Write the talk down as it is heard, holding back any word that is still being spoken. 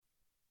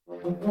The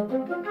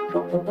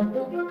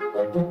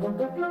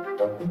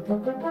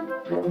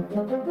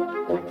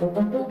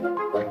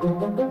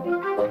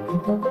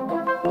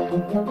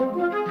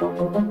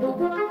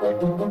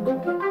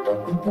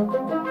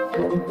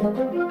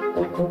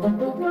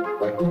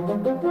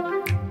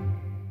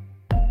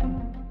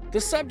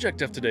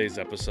subject of today's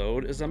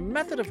episode is a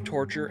method of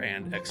torture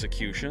and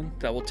execution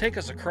that will take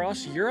us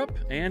across Europe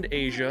and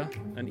Asia,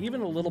 and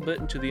even a little bit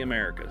into the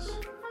Americas.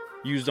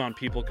 Used on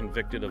people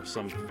convicted of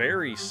some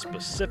very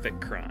specific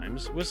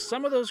crimes, with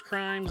some of those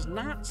crimes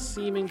not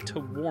seeming to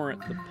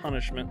warrant the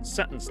punishment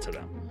sentenced to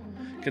them,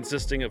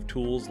 consisting of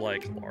tools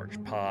like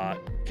large pot,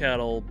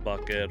 kettle,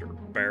 bucket, or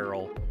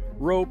barrel,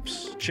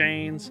 ropes,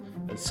 chains,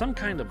 and some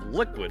kind of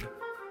liquid,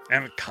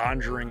 and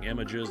conjuring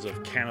images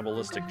of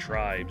cannibalistic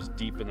tribes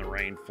deep in the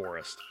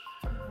rainforest,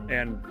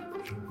 and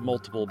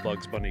multiple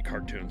Bugs Bunny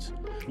cartoons.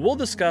 We'll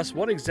discuss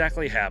what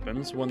exactly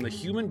happens when the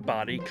human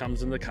body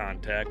comes into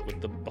contact with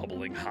the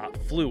bubbling hot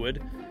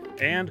fluid,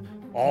 and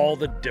all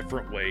the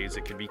different ways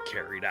it can be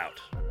carried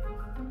out.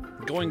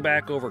 Going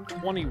back over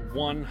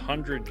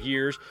 2,100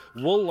 years,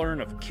 we'll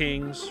learn of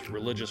kings,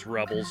 religious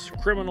rebels,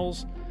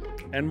 criminals,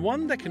 and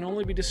one that can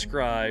only be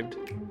described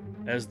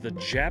as the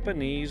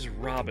Japanese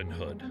Robin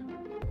Hood.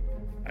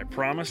 I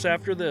promise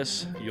after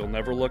this, you'll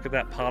never look at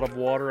that pot of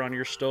water on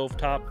your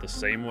stovetop the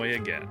same way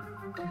again.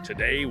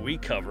 Today we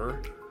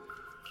cover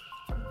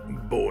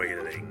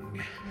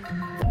boiling.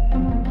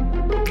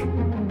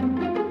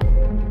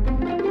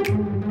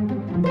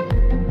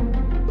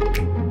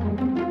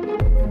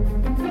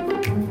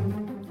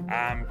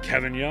 I'm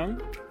Kevin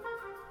Young.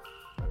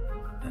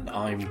 And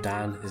I'm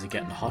Dan. Is it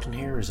getting hot in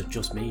here? Or is it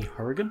just me,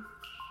 Hurrigan?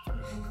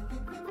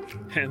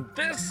 And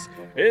this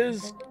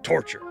is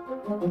Torture.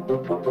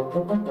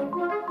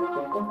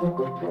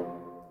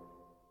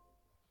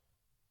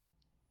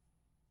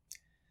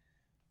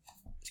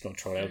 Just going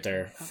to throw it out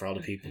there for all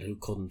the people who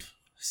couldn't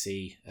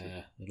see.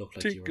 It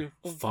looked like you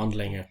were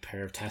fondling a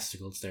pair of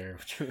testicles there.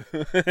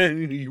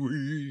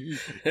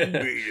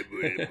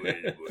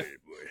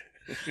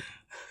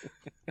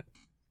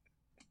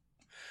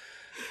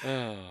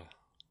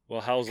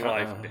 Well, how's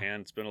life, Dan?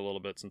 It's been a little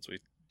bit since we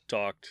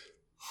talked.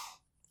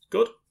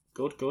 Good.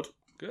 Good.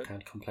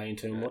 Can't complain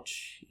too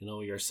much. You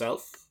know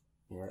yourself.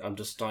 I'm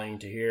just dying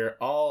to hear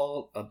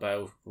all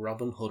about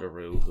Robin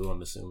Hoodaroo, who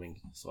I'm assuming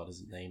is what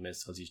his name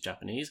is because he's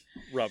Japanese.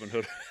 Robin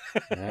Hood.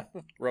 Yeah.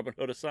 Robin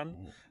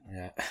Hood-san.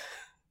 Yeah.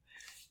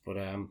 But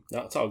no,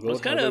 it's all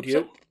good. How about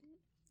you?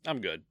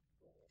 I'm good.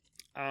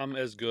 I'm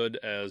as good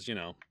as, you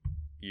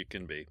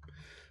can be.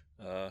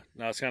 Now,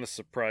 I was kind of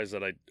surprised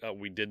that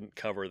we didn't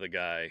cover the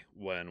guy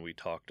when we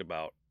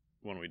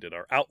did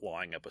our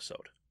outlawing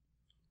episode.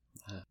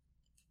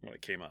 When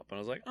it came up. And I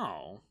was like,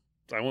 oh.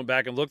 So I went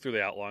back and looked through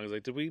the outlawing. I was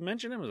like, did we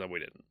mention him? I was like, we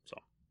didn't. So,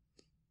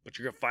 but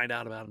you're going to find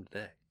out about him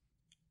today.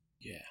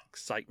 Yeah.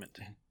 Excitement.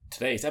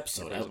 Today's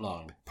episode,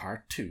 Outlawing,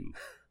 Part 2.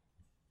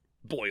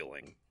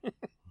 Boiling.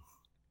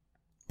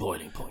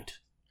 Boiling point.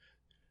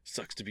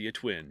 Sucks to be a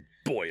twin.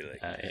 Boiling.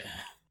 Yeah.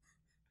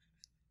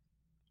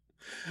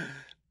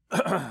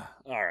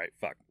 All right,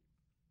 fuck.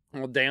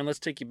 Well, Dan, let's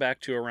take you back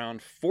to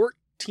around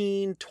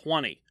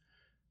 1420.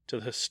 To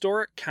the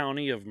historic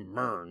county of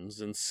Mearns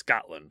in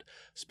Scotland,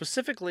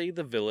 specifically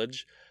the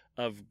village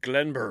of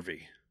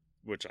Glenbervie,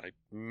 which I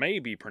may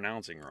be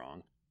pronouncing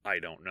wrong. I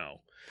don't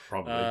know.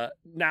 Probably.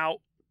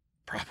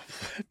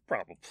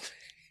 Probably.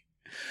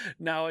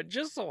 Now, it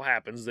just so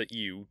happens that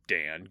you,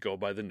 Dan, go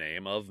by the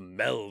name of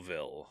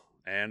Melville,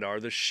 and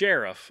are the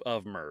sheriff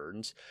of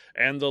Mearns,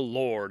 and the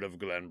lord of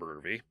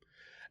Glenbervie,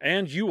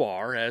 and you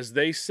are, as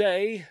they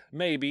say,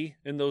 maybe,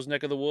 in those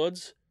neck of the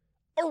woods,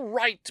 a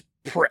right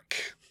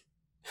prick.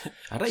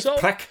 A right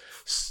prick.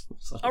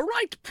 A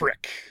right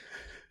prick.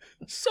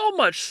 So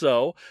much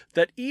so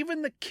that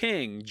even the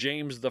king,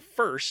 James I,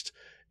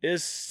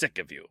 is sick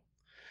of you.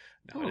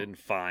 Now, I didn't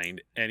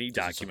find any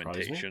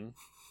documentation.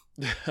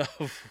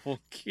 Well,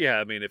 yeah,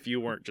 I mean, if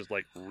you weren't just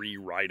like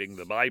rewriting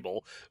the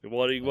Bible,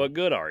 what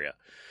good are you?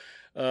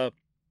 I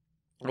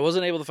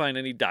wasn't able to find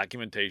any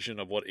documentation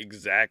of what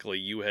exactly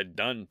you had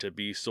done to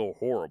be so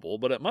horrible,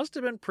 but it must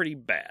have been pretty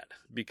bad,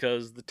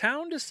 because the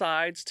town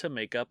decides to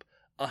make up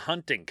a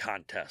hunting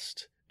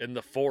contest in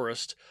the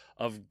forest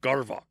of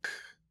Garvok,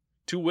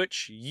 to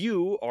which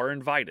you are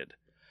invited.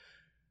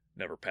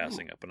 Never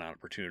passing up an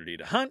opportunity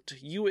to hunt,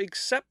 you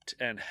accept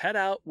and head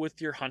out with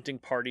your hunting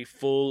party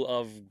full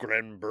of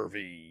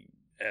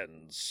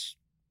Glenbervians,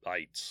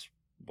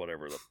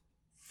 whatever the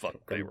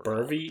fuck they were.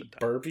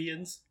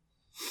 Burvians?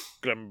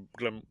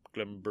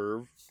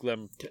 Glenberv.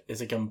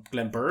 Is it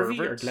Glenbervie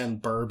or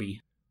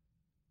Glenburby?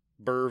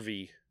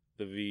 Burvie,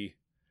 the V.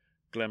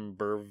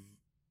 Glenberverts.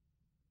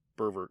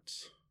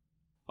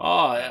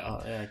 Oh,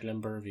 yeah,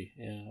 Glenbervie.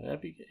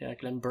 Yeah,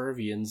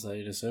 Glenbervians,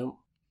 I'd assume.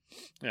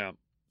 Yeah.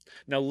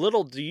 Now,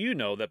 little do you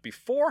know that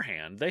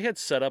beforehand, they had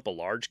set up a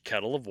large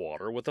kettle of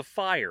water with a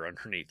fire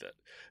underneath it.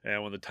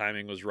 And when the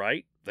timing was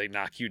right, they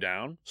knock you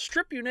down,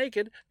 strip you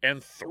naked,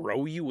 and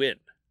throw you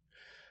in.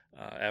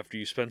 After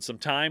you spend some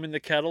time in the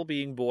kettle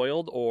being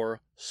boiled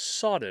or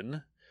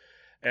sodden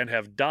and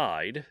have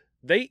died,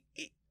 they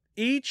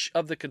Each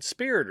of the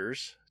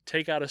conspirators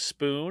take out a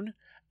spoon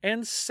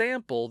and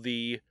sample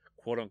the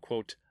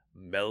quote-unquote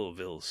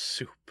Melville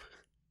soup.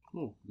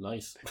 Oh,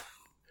 nice.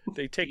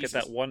 They take it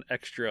Jesus. that one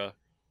extra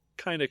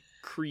kind of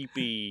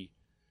creepy,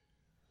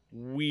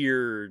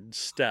 weird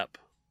step,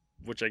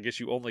 which I guess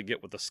you only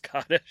get with the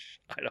Scottish.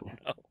 I don't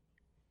know.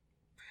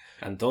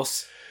 And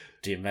thus,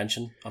 the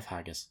invention of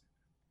haggis.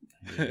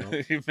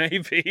 There you go.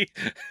 Maybe.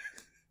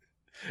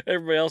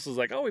 Everybody else is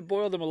like, oh, we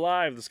boiled them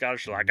alive. The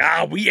Scottish are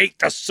like, we ate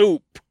the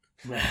soup.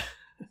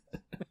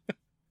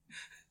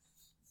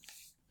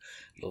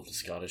 Love the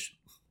Scottish.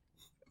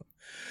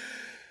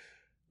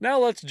 Now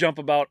let's jump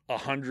about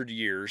 100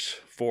 years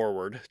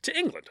forward to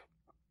England.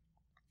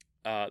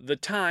 The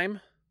time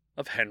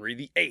of Henry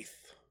VIII,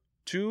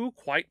 to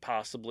quite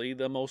possibly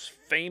the most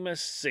famous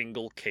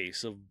single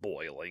case of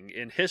boiling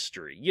in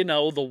history. You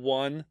know, the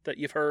one that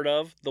you've heard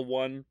of, the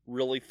one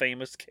really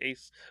famous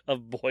case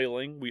of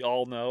boiling we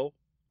all know.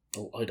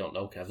 Oh, I don't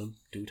know, Kevin.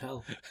 Do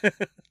tell.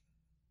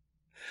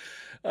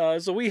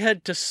 So we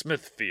head to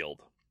Smithfield,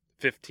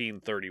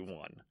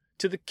 1531,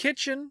 to the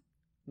kitchen,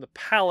 the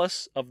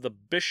palace of the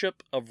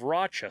Bishop of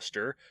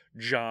Rochester,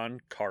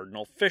 John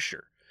Cardinal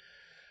Fisher.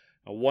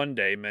 Now, one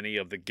day, many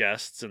of the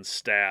guests and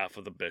staff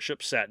of the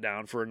bishop sat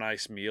down for a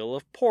nice meal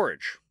of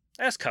porridge.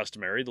 As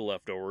customary, the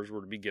leftovers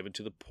were to be given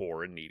to the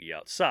poor and needy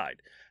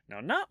outside. Now,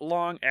 not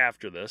long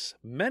after this,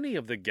 many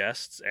of the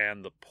guests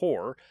and the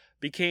poor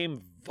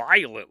became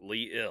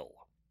violently ill.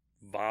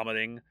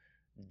 Vomiting,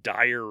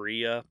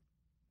 diarrhea,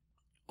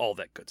 all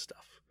that good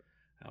stuff.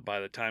 Now, by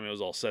the time it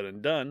was all said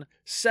and done,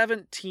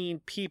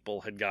 17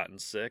 people had gotten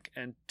sick,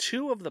 and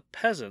 2 of the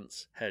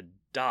peasants had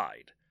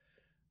died.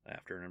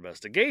 After an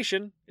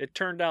investigation, it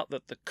turned out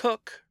that the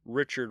cook,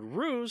 Richard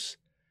Roos,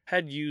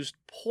 had used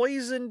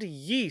poisoned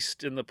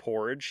yeast in the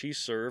porridge he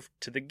served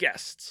to the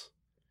guests.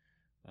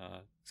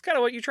 It's kind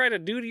of what you try to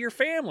do to your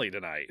family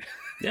tonight.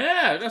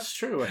 Yeah, that's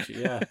true,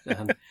 actually. Yeah.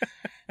 And,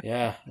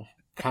 yeah.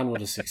 Can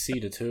would have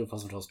succeeded, too, if it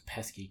wasn't those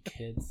pesky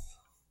kids.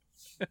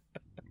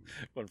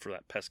 One for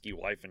that pesky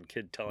wife and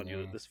kid telling you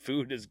that this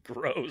food is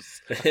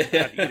gross. I'm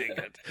not eating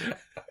it.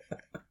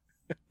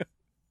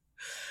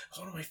 It's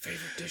one of my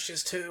favorite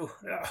dishes, too.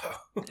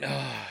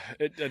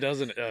 It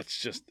doesn't, it's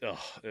just,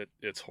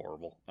 it's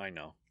horrible. I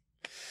know.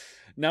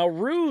 Now,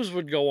 Roos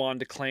would go on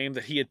to claim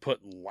that he had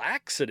put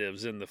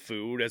laxatives in the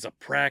food as a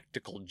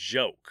practical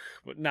joke,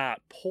 but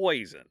not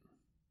poison.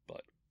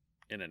 But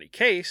in any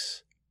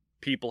case,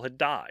 people had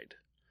died.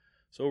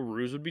 So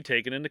Roos would be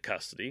taken into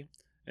custody,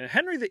 and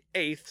Henry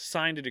VIII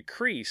signed a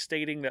decree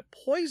stating that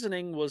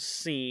poisoning was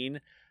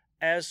seen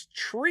as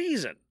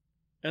treason,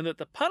 and that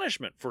the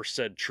punishment for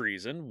said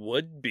treason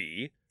would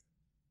be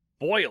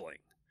boiling.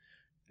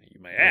 You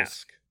may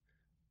ask,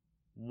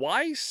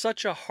 why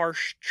such a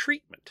harsh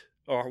treatment?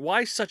 Or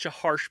why such a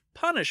harsh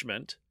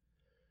punishment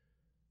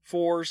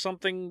for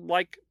something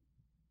like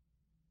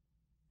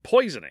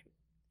poisoning?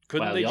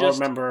 Couldn't they you just all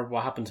remember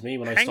what happened to me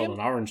when I stole an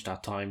orange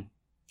that time,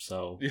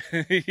 so...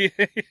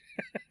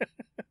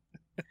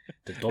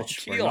 The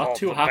Dutch were not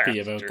too happy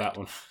about that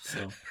one.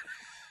 So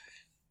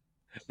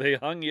they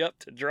hung you up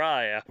to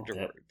dry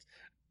afterwards.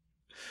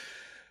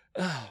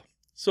 Okay.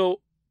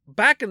 So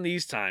back in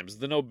these times,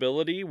 the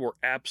nobility were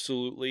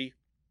absolutely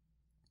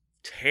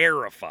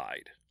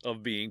terrified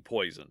of being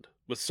poisoned,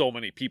 with so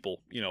many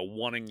people,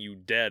 wanting you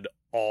dead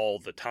all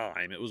the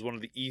time. It was one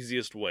of the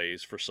easiest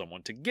ways for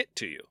someone to get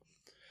to you.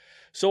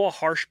 So a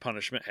harsh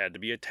punishment had to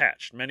be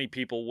attached. Many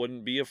people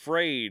wouldn't be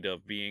afraid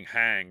of being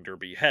hanged or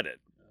beheaded.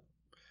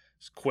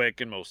 It's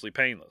quick and mostly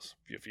painless.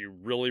 If you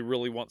really,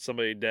 really want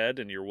somebody dead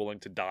and you're willing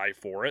to die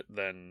for it,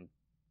 then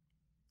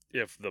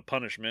if the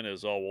punishment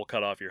is, we'll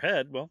cut off your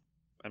head, well,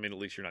 at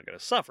least you're not going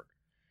to suffer.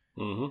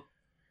 Mm-hmm.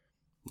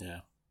 Yeah.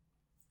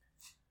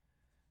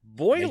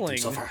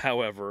 Boiling,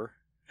 however,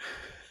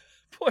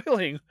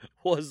 boiling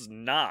was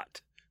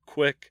not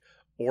quick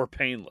or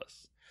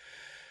painless.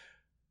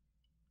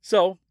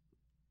 So,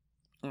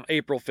 on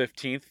April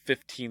 15th,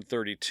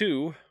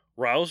 1532,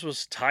 Rouse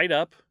was tied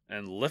up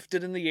and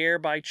lifted in the air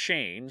by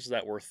chains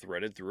that were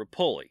threaded through a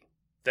pulley.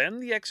 Then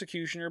the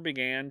executioner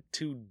began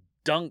to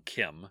dunk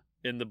him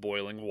in the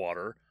boiling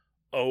water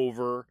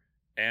over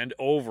and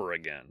over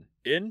again,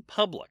 in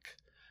public.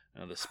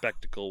 Now, the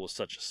spectacle was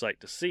such a sight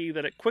to see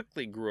that it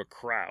quickly grew a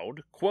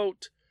crowd.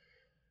 Quote,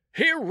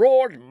 "He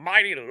roared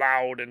mighty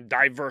loud, and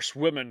divers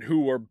women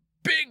who were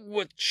big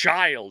with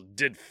child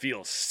did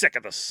feel sick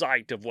at the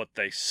sight of what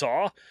they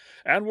saw,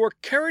 and were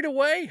carried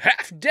away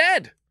half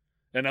dead.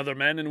 And other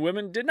men and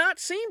women did not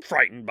seem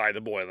frightened by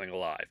the boiling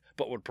alive,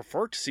 but would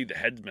prefer to see the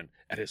headsman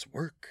at his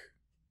work."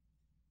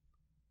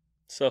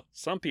 So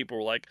some people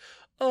were like,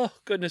 oh,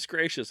 goodness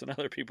gracious, and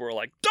other people were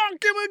like,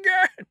 dunk him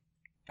again!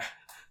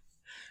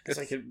 It's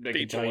like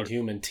a giant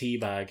human tea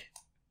bag.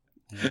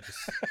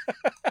 It's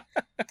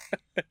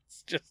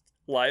just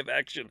live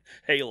action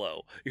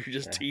Halo. You're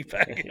just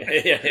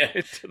teabagging.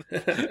 Yeah.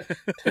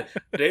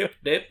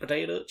 Dip,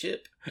 potato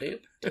chip.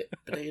 Dip,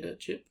 potato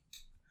chip.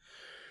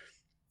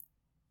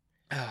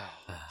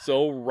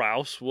 So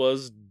Rouse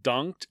was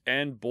dunked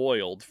and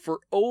boiled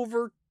for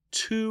over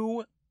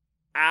 2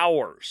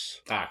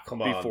 hours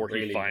Come on. before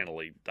really? he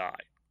finally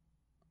died.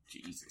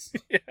 Jesus.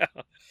 Yeah.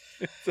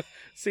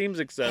 Seems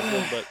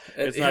excessive, but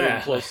it's not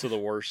even close to the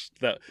worst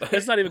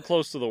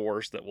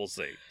that we'll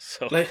see.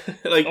 So did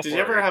you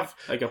ever have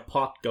like a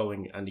pot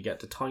going and you get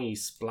the tiny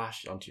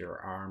splash onto your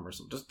arm or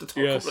something? Just the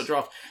couple of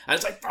drops, and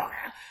it's like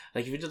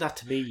if you did that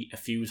to me a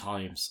few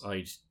times,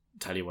 I'd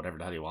tell you whatever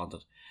the hell you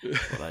wanted.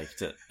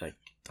 But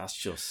that's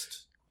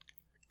just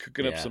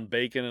cooking up some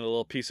bacon and a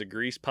little piece of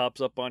grease pops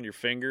up on your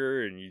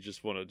finger, and you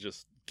just want to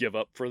just give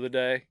up for the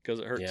day because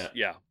it hurts.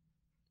 Yeah.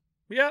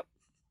 Yep.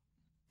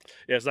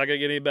 Yeah, it's not gonna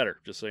get any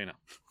better. Just so you know.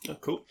 Oh,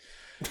 cool.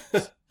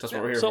 That's what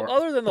we're here for. So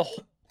other than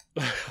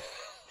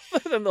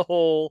the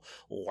whole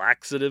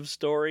laxative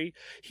story,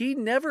 he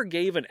never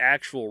gave an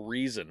actual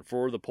reason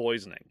for the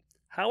poisoning.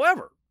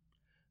 However,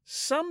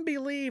 some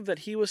believe that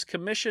he was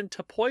commissioned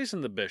to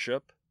poison the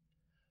bishop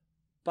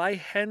by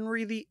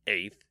Henry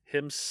VIII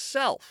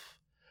himself,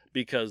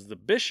 because the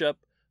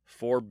bishop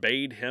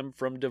forbade him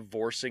from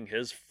divorcing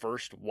his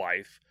first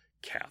wife,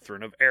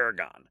 Catherine of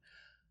Aragon.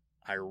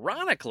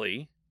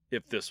 Ironically,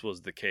 if this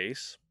was the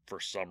case, for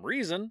some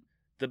reason,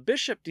 the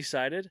bishop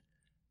decided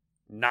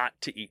not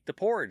to eat the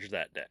porridge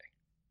that day.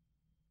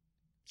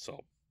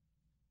 So,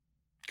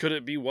 could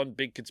it be one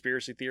big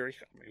conspiracy theory?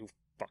 I mean,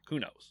 who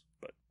knows?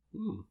 But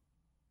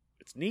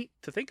it's neat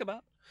to think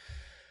about.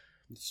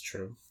 It's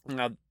true.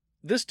 Now,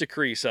 this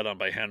decree set on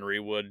by Henry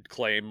would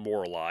claim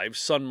more lives.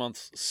 Some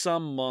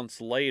months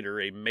later,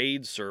 a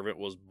maidservant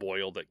was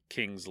boiled at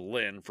King's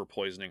Lynn for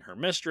poisoning her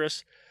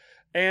mistress.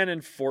 And in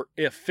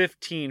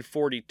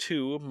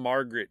 1542,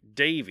 Margaret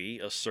Davy,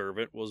 a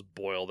servant, was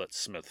boiled at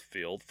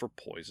Smithfield for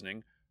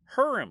poisoning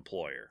her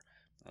employer.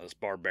 Now, this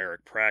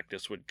barbaric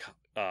practice would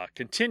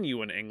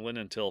continue in England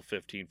until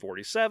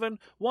 1547,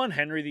 when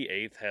Henry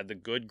VIII had the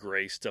good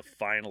grace to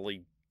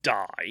finally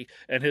die,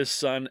 and his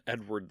son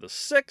Edward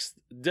VI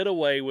did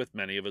away with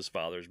many of his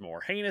father's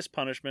more heinous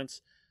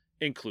punishments,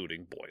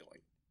 including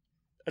boiling.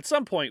 At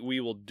some point, we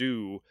will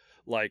do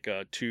like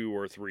a 2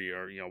 or 3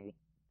 or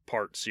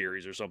part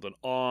series or something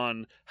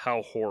on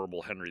how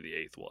horrible Henry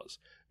VIII was.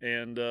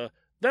 And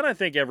then I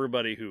think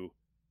everybody who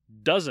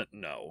doesn't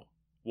know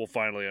will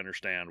finally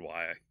understand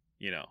why,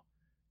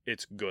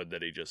 it's good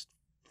that he just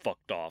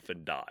fucked off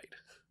and died.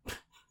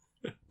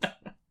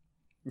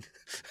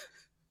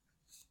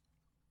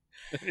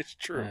 It's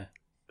true.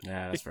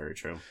 Yeah, that's very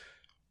true.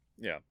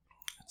 Yeah.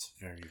 That's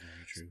very,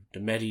 very true. The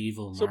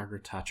medieval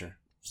Margaret Thatcher,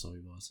 so he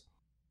was.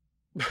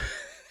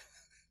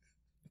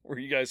 Were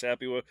you guys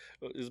happy with...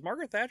 Is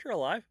Margaret Thatcher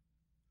alive?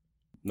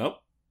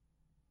 Nope.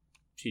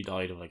 She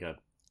died of like a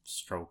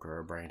stroke or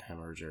a brain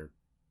hemorrhage or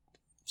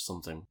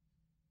something.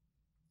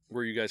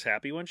 Were you guys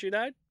happy when she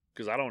died?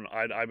 Because I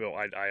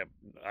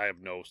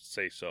have no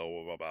say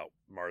so about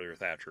Margaret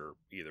Thatcher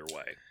either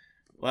way.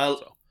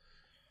 Well,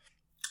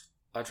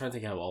 I'm trying to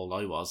think how old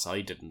I was.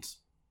 I didn't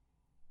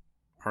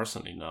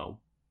personally know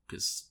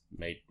because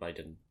I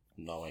didn't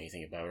know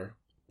anything about her.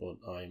 But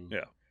I'm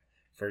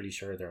fairly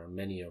sure there are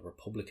many a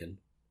Republican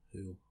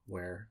who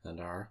were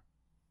and are.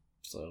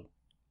 So,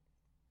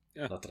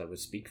 not that I would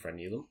speak for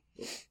any of them.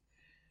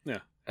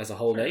 But as a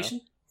whole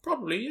nation,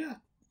 probably, yeah.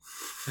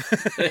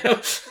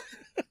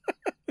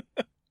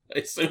 I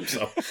assume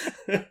so.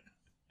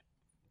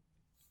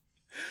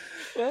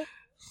 Well,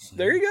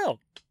 there you go.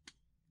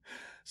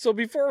 So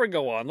before we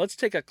go on, let's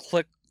take a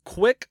quick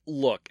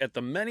look at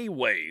the many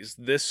ways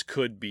this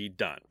could be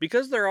done,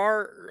 because there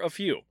are a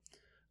few.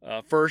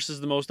 First is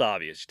the most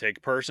obvious. You take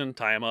a person,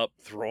 tie them up,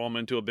 throw them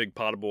into a big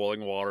pot of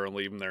boiling water, and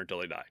leave them there until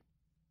they die.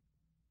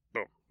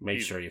 Boom.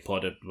 Make sure you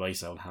put a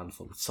nice old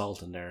handful of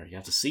salt in there. You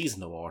have to season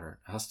the water.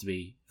 It has to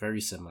be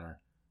very similar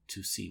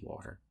to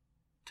seawater.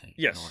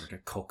 In order to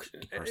cook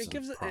the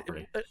person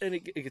properly.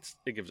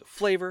 It gives it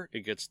flavor.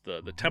 It gets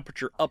the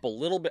temperature up a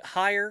little bit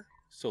higher,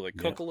 so they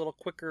cook a little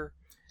quicker.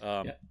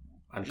 And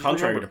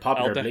contrary to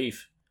popular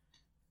belief,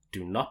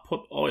 do not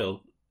put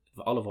olive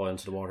oil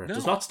into the water. It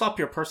does not stop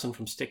your person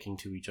from sticking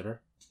to each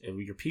other.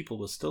 Your people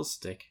will still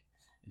stick.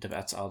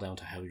 That's all down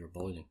to how you're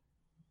boiling.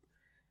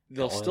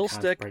 They'll still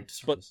stick,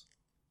 but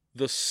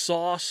the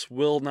sauce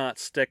will not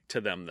stick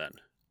to them then.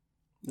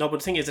 No, but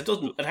the thing is, it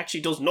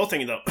actually does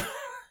nothing though.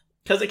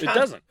 Because it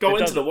doesn't go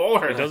into the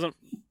water.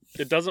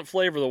 It doesn't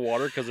flavor the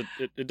water because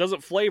it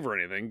doesn't flavor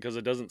anything because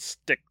it doesn't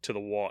stick to the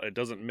water. It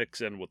doesn't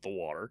mix in with the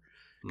water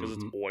because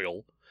it's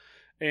oil,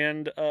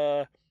 and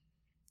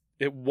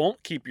it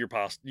won't keep your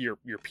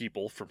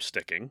people from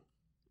sticking.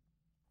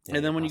 Yeah,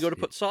 and then when you go to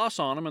put sauce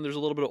on them and there's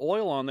a little bit of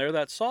oil on there,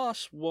 that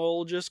sauce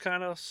will just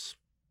kind of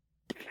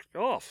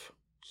off.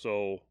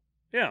 So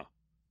yeah,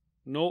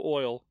 no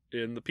oil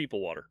in the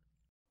people water.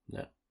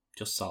 No,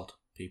 just salt,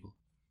 people.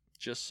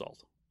 Just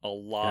salt. A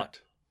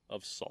lot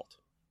of salt.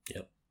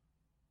 Yep.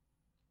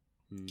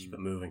 Keep it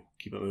moving.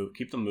 Keep them moving.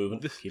 Keep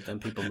them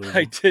people moving.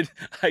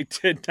 I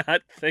did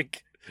not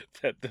think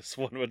that this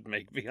one would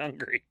make me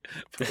hungry,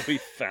 but we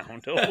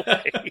found a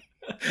way.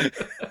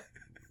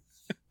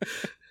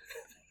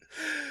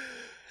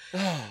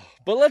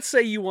 But let's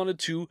say you wanted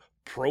to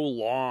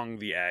prolong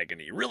the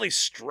agony, really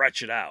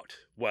stretch it out.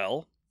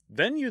 Well,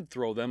 then you'd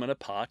throw them in a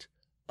pot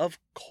of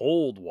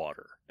cold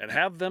water and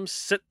have them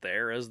sit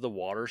there as the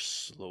water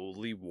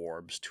slowly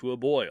warms to a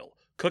boil,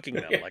 cooking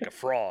them like a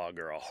frog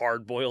or a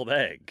hard-boiled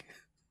egg.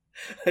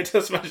 I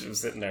just imagine him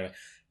sitting there.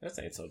 That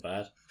ain't so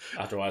bad.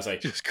 Afterwards,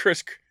 like, just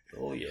Chris.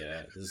 Oh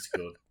yeah, this is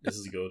good. This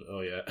is good. Oh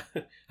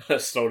yeah.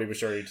 Slowly but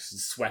surely,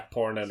 just sweat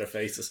pouring down their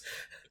faces.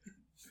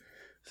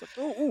 It's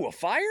like, ooh, a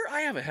fire?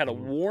 I haven't had a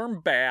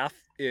warm bath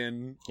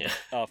in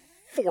a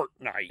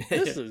fortnight.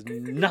 This is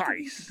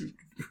nice.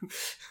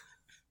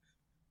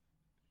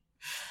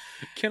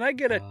 Can I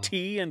get a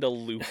tea and a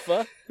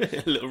loofah?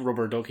 A little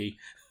rubber ducky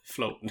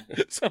floating.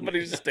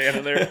 Somebody's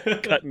standing there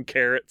cutting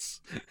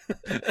carrots.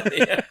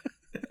 Yeah.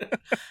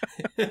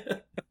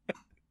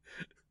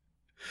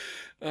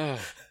 Oh.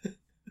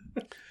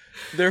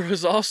 There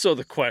was also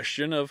the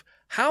question of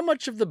how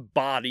much of the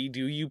body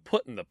do you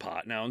put in the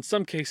pot? Now, in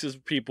some cases,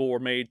 people were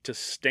made to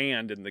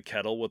stand in the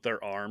kettle with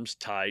their arms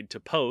tied to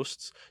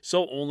posts,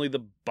 so only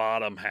the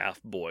bottom half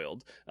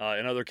boiled.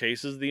 In other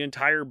cases, the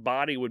entire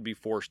body would be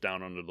forced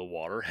down under the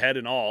water, head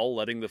and all,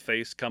 letting the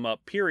face come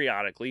up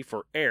periodically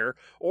for air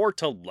or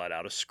to let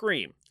out a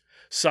scream.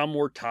 Some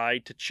were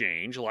tied to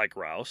change, like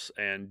Rouse,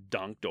 and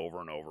dunked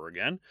over and over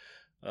again.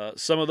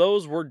 Some of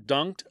those were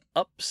dunked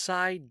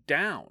upside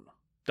down,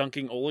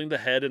 dunking only the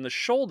head and the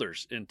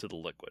shoulders into the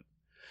liquid.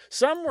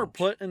 Some were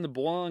put in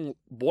the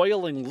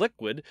boiling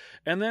liquid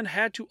and then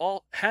had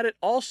it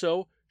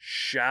also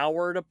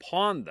showered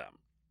upon them.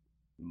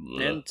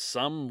 Ugh. And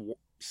some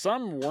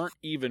weren't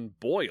even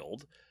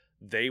boiled.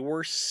 They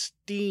were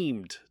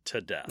steamed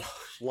to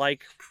death,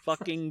 like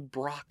fucking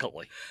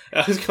broccoli.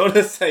 I was going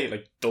to say,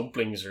 like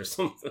dumplings or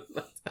something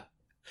like that.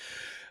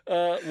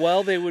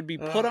 Well, they would be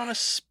put on a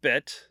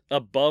spit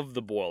above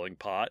the boiling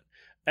pot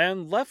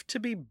and left to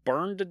be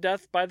burned to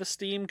death by the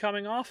steam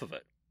coming off of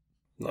it.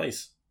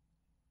 Nice.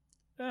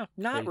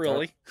 Not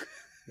really.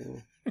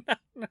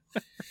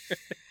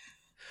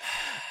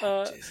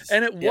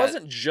 And it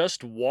wasn't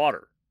just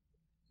water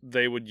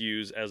they would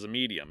use as a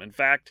medium. In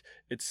fact,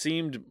 it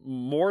seemed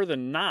more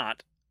than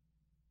not,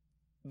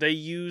 they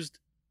used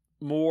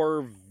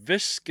more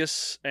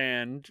viscous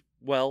and,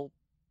 well,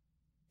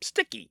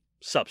 sticky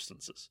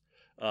substances.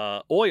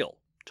 Oil,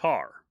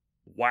 tar,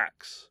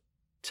 wax,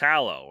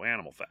 tallow,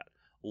 animal fat,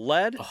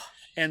 lead,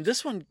 and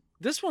this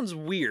one's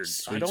weird.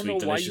 Sweet, I don't know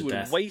why you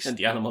would waste... And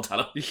the animal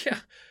tallow.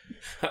 Yeah.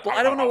 Well,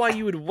 I don't know why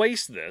you would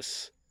waste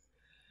this.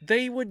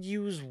 They would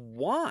use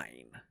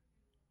wine.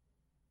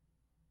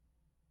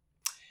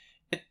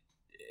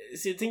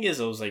 See, the thing is,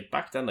 I was like,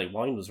 back then, like,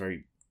 wine was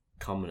very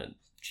common and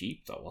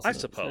cheap, though, wasn't it? I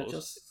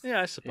suppose.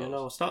 I suppose. You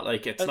know, it's not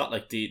like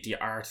the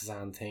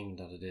artisan thing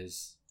that it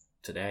is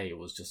today. It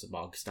was just a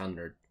bog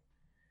standard,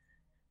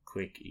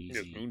 quick,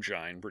 easy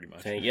moonshine, pretty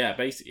much. Thing. Yeah,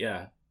 basically,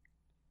 yeah.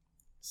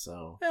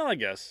 So, well, I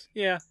guess,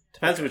 yeah.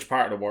 Depends on which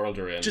part of the world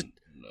you're in. Just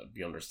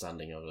the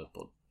understanding of it,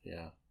 but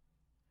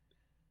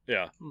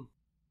yeah.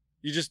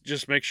 You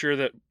just make sure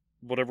that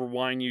whatever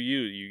wine you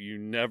use, you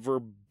never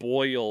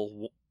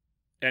boil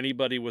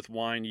anybody with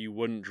wine you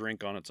wouldn't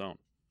drink on its own.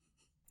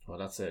 Well,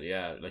 that's it.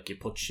 Yeah, like you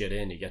put shit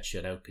in, you get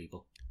shit out,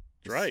 people.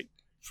 That's right.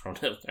 Thrown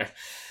out there.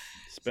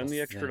 Spend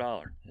the extra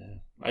 $1. Yeah.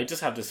 I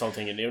just have this whole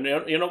thing, you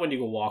know when you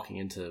go walking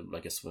into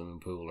like a swimming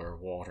pool or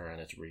water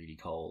and it's really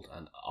cold,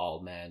 and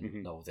all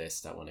men know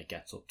this, that when it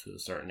gets up to a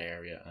certain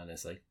area and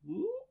it's like,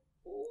 ooh,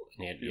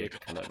 and you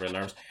kind of real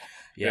nervous.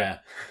 Yeah.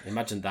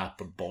 Imagine that,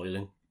 but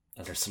boiling,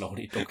 and they're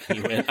slowly dunking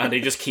you in, and they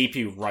just keep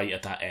you right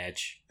at that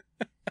edge,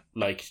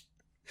 like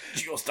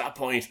just that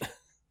point.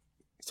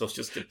 So it's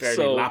just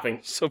barely lapping.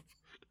 So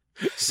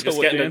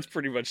what Dan's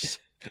pretty much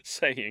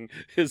saying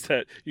is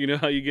that, you know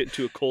how you get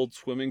into a cold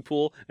swimming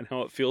pool and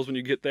how it feels when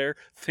you get there?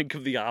 Think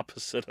of the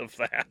opposite of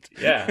that.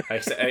 Yeah,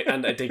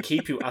 and they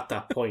keep you at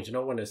that point, you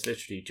know, when it's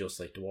literally just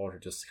like the water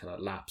just kind of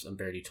laps and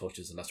barely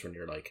touches, and that's when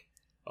you're like,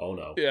 oh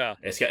no. Yeah.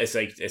 It's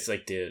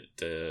like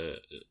the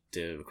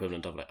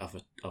equivalent of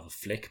a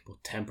flick,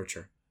 but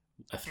temperature.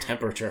 A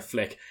temperature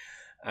flick,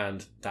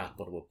 and that,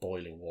 but with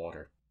boiling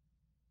water.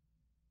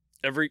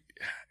 Every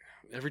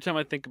time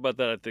I think about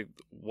that, I think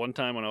one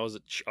time when I was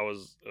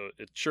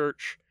at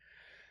church,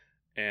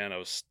 and I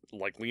was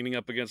like leaning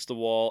up against the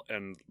wall,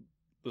 and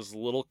this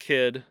little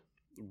kid,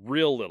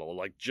 real little,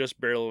 like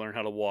just barely learned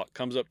how to walk,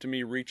 comes up to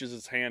me, reaches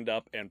his hand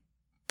up, and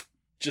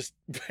just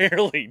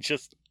barely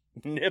just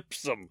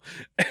nips him.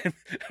 And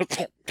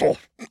oh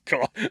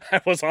God,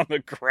 I was on the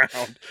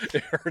ground.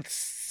 It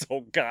hurts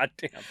so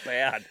goddamn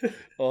bad.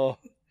 Oh,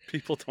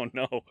 people don't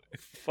know.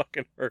 It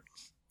fucking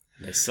hurts.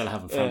 They still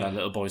haven't found that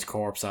little boy's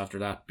corpse after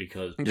that,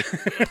 because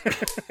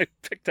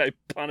I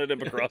punted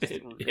him across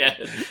the room. Yeah.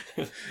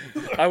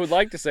 I would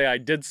like to say I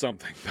did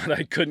something, but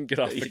I couldn't get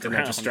off the ground. Didn't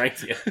have to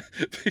strike you.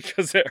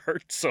 Because it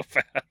hurt so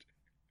bad.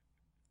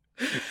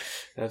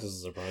 That doesn't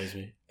surprise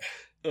me.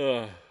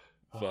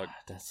 Fuck.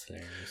 That's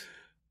hilarious.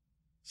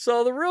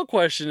 So the real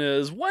question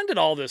is, when did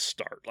all this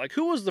start? Like,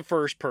 who was the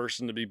first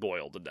person to be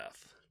boiled to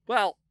death?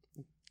 Well,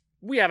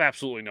 we have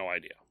absolutely no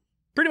idea.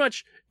 Pretty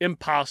much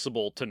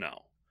impossible to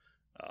know.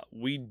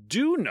 We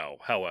do know,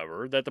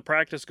 however, that the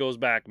practice goes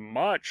back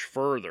much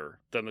further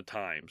than the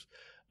times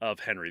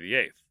of Henry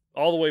VIII.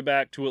 all the way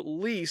back to at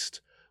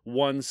least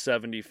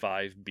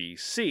 175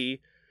 BC,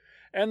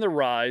 and the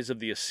rise of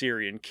the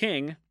Assyrian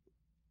king,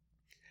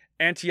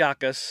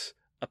 Antiochus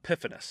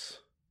Epiphanes,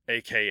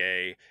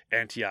 aka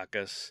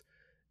Antiochus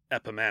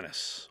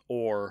Epimanes,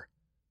 or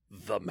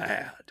the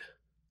Mad.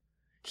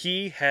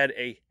 He had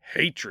a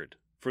hatred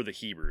for the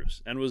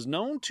Hebrews and was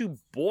known to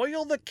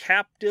boil the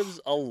captives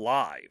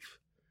alive.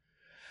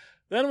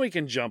 Then we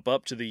can jump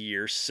up to the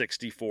year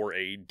 64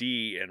 AD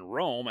in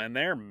Rome and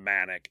their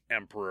manic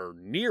emperor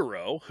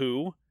Nero,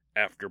 who,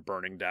 after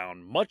burning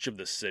down much of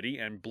the city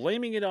and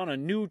blaming it on a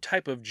new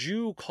type of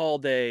Jew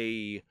called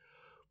a...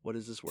 what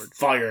is this word?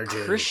 Fire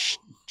Jew. Christian?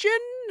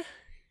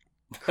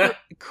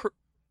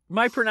 Am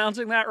I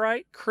pronouncing that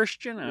right?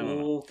 Christian? I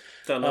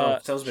don't know.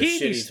 Sounds a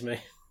bit shitty to me.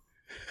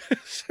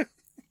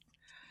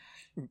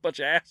 Bunch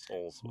of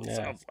assholes, it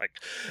sounds like.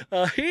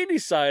 He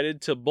decided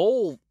to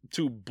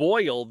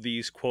boil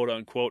these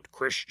quote-unquote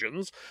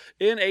Christians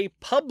in a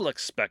public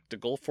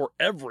spectacle for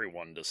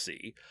everyone to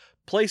see,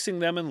 placing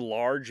them in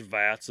large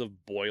vats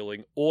of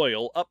boiling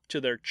oil up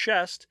to their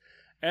chest,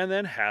 and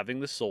then having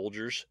the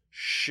soldiers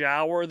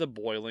shower the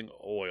boiling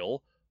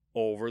oil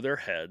over their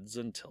heads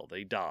until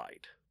they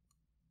died.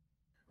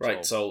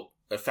 Right, so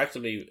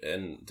effectively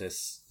in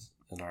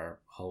our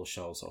whole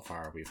show so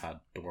far, we've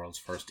had the world's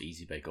first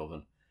easy bake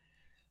oven,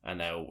 and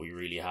now we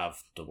really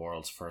have the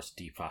world's first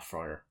deep fat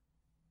fryer.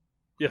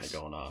 Yes,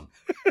 going on.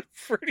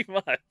 Pretty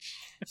much.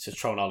 It's just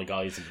throwing all the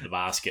guys into the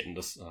basket and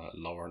just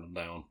lowering them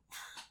down.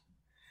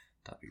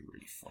 That'd be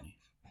really funny.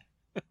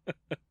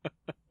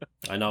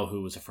 I know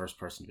who was the first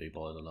person to be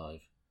boiled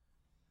alive.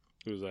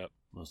 Who's that? It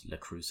was Le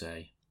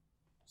Creuset.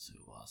 That's who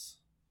it was.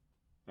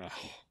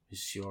 Oh.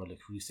 Monsieur Le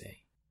Creuset.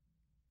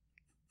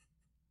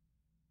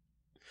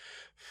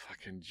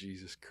 Fucking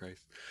Jesus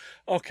Christ.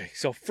 Okay,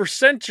 so for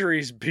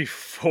centuries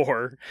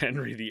before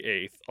Henry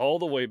VIII, all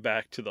the way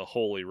back to the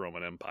Holy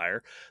Roman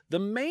Empire, the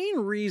main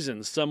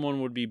reason someone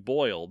would be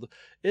boiled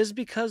is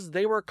because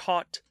they were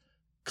caught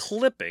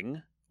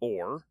clipping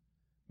or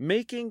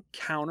making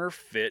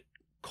counterfeit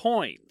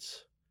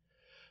coins.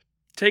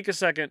 Take a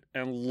second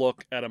and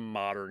look at a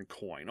modern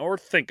coin, or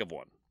think of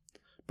one,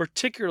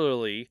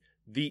 particularly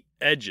the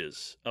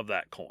edges of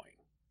that coin.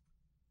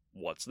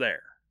 What's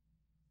there?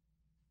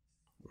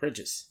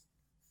 Ridges.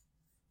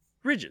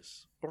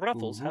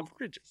 Ruffles have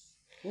ridges.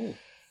 Ooh.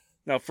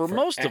 Now, for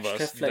most of us,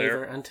 extra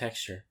flavor and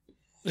texture.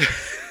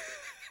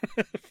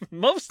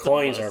 Most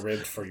coins of us are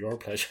ribbed for your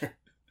pleasure.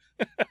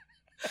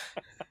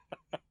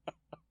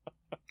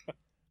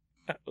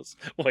 I was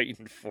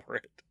waiting for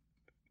it.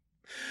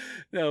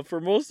 Now,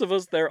 for most of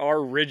us, there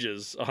are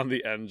ridges on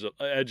the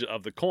edge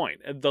of the coin,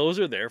 and those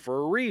are there for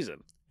a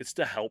reason. It's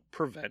to help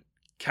prevent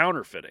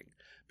counterfeiting,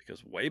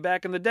 because way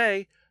back in the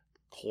day,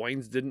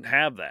 coins didn't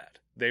have that.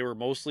 They were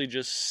mostly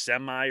just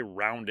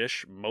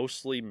semi-roundish,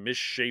 mostly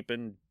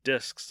misshapen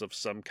discs of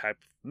some type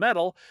of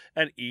metal,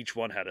 and each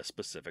one had a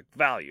specific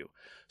value.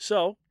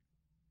 So,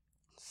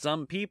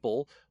 some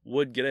people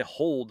would get a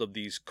hold of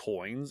these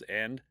coins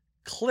and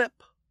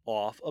clip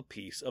off a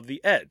piece of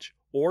the edge,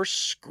 or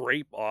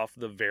scrape off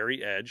the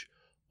very edge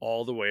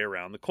all the way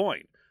around the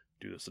coin.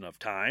 Do this enough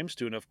times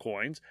to enough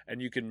coins,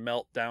 and you can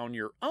melt down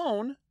your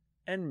own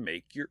and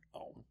make your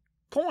own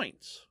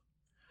coins.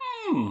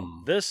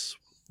 This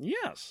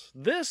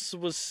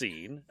was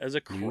seen as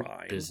a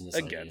crime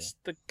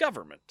against the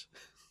government.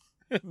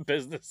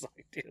 Business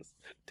ideas.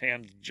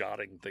 Dan's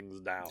jotting things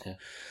down.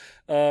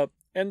 Yeah.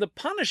 And the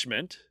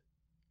punishment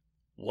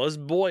was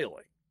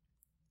boiling.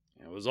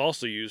 It was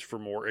also used for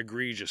more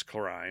egregious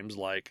crimes,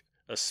 like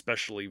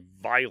especially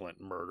violent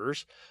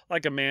murders,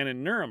 like a man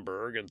in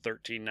Nuremberg in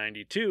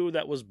 1392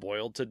 that was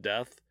boiled to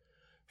death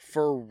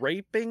for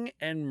raping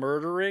and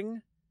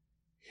murdering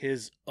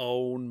his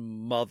own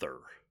mother.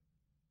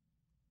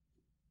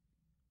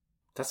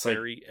 That's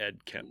Mary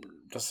Ed Kemper.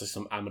 That's like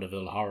some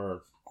Amityville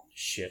horror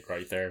shit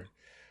right there.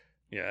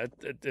 Yeah,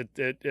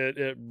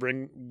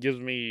 it gives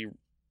me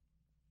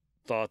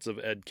thoughts of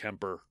Ed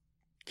Kemper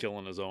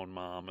killing his own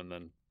mom and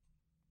then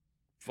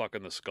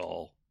fucking the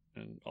skull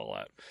and all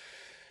that.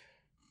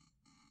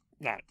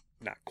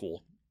 Not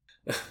cool.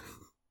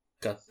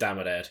 God damn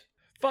it, Ed.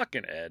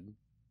 Fucking Ed.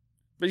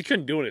 But he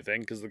couldn't do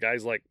anything because the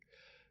guy's like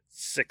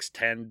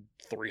 6'10",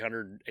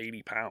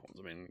 380 pounds.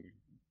 I mean,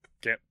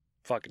 can't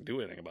fucking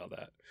do anything about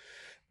that.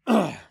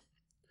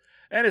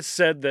 And it's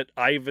said that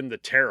Ivan the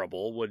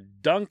Terrible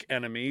would dunk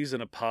enemies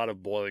in a pot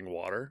of boiling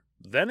water,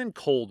 then in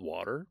cold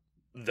water,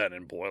 then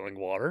in boiling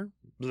water,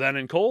 then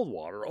in cold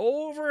water,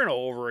 over and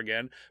over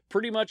again,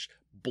 pretty much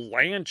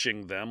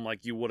blanching them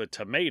like you would a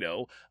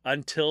tomato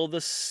until the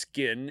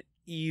skin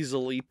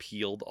easily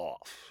peeled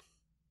off.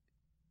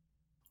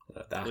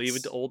 Leave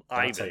it to old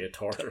Ivan. That's how you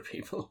torture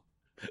people.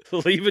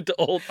 Leave it to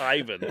old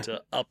Ivan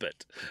to up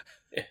it.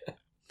 Yeah.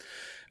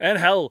 And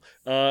hell,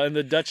 in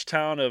the Dutch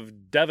town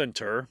of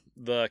Deventer,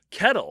 the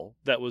kettle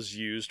that was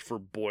used for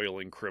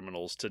boiling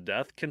criminals to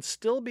death can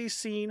still be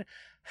seen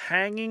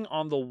hanging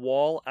on the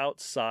wall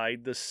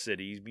outside the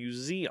city's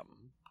museum.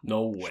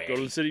 No way. Go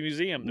to the city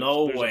museum.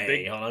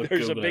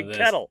 There's a big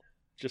kettle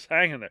just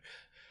hanging there.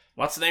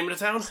 What's the name of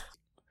the town?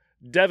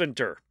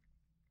 Deventer.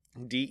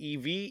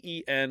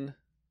 Deventer.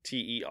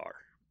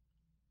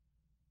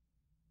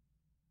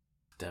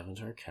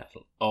 Deventer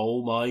kettle.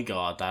 Oh my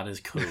god, that is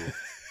cool.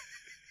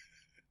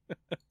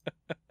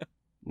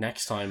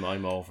 Next time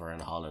I'm over in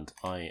Holland,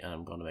 I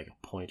am going to make a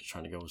point of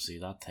trying to go see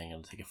that thing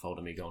and take a photo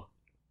of me going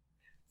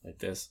like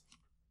this.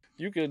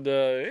 You could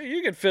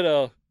fit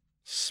a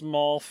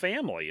small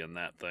family in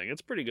that thing.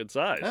 It's pretty good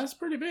size. That's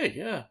pretty big,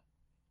 yeah.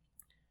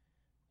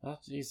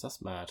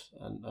 That's mad.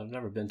 And I've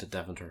never been to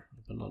Deventer.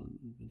 I've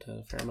been to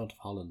a fair amount of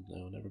Holland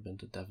now. I've never been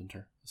to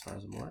Deventer, as far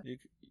as I'm aware.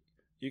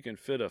 You can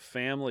fit a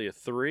family of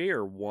 3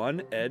 or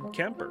 1 Ed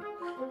Kemper.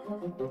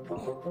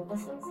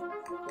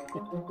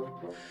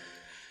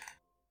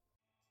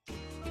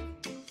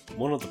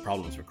 One of the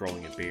problems with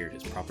growing a beard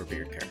is proper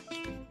beard care.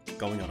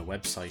 Going on a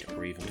website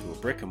or even to a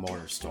brick and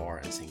mortar store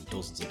and seeing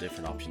dozens of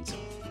different options,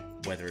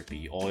 whether it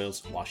be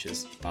oils,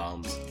 washes,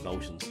 balms,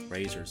 lotions,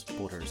 razors,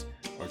 butters,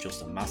 or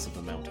just a massive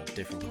amount of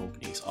different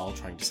companies all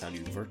trying to sell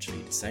you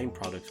virtually the same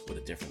product with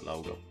a different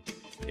logo.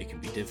 It can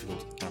be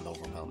difficult and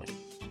overwhelming.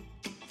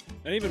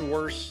 And even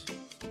worse,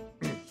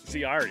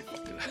 see, I already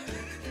fucked it up.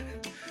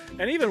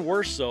 And even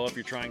worse so if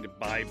you're trying to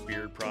buy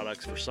beard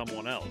products for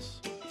someone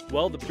else.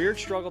 Well,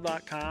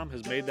 thebeardstruggle.com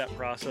has made that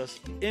process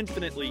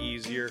infinitely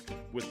easier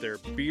with their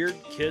beard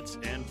kits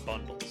and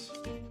bundles.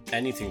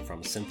 Anything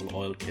from a simple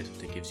oil kit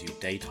that gives you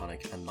day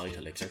tonic and night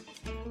elixir,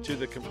 to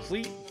the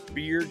complete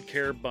beard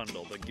care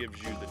bundle that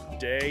gives you the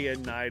day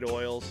and night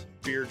oils,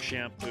 beard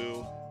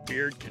shampoo,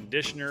 beard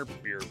conditioner,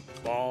 beard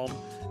balm,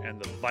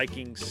 and the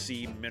Viking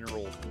Sea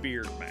Mineral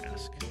Beard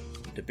Mask.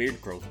 The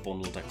beard growth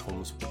bundle that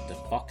comes with the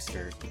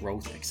Voxter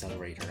Growth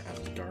Accelerator and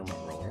the Derma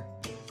Roller.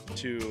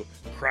 To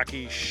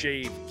Crocky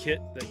Shave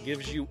Kit that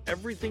gives you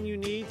everything you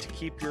need to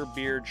keep your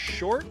beard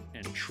short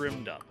and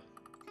trimmed up.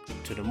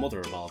 To the mother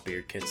of all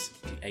beard kits,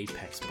 the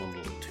Apex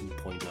Bundle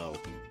 2.0.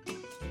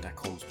 That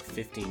comes with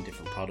 15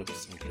 different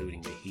products,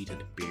 including the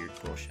heated beard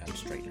brush and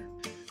straightener.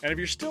 And if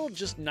you're still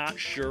just not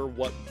sure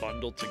what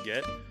bundle to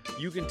get,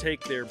 you can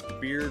take their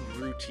beard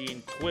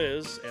routine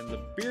quiz, and the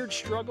Beard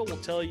Struggle will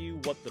tell you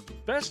what the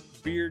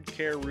best beard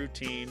care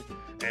routine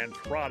and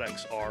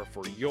products are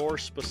for your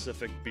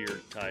specific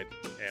beard type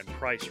and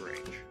price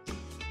range.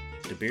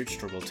 The Beard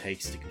Struggle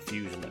takes the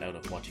confusion out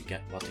of what to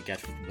get.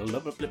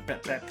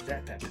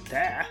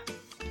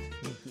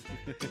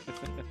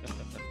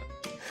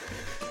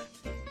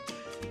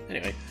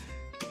 Anyway,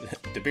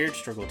 the Beard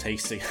Struggle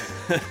takes the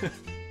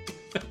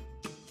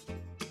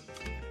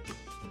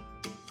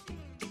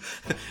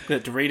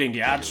reading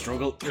the ad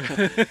struggle.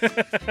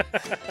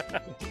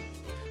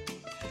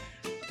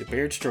 The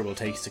Beard Struggle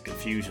takes the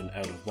confusion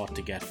out of what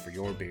to get for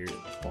your beard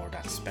or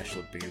that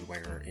special beard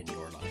wearer in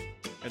your life.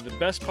 And the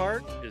best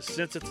part is,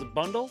 since it's a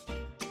bundle,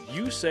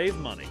 you save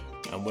money.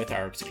 And with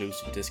our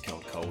exclusive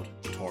discount code,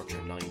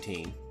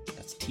 TORTURE19,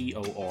 that's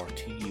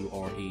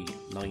TORTURE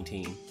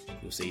 19,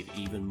 you'll save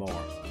even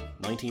more,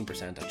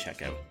 19% at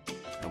checkout.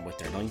 And with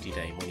their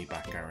 90-day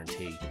money-back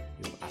guarantee,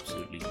 you have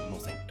absolutely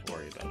nothing to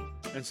worry about.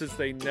 And since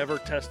they never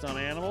test on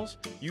animals,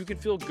 you can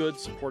feel good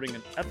supporting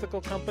an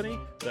ethical company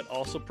that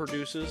also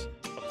produces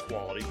a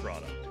quality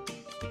product.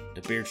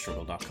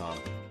 TheBeardStruggle.com.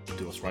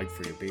 Do what's right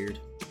for your beard.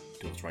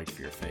 Do what's right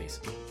for your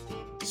face.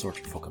 Sort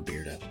your fucking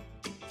beard out.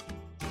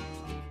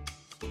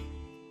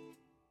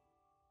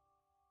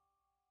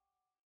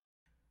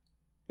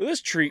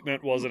 This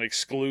treatment wasn't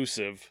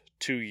exclusive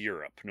to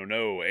Europe.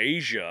 No,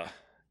 Asia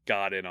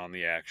got in on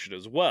the action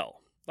as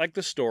well. Like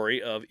the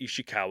story of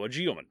Ishikawa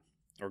Gyumen.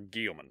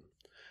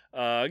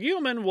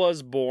 Gyumen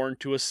was born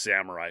to a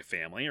samurai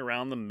family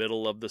around the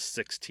middle of the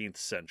 16th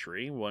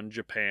century when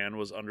Japan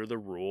was under the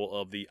rule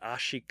of the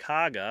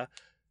Ashikaga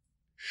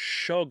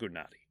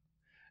shogunate.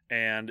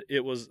 And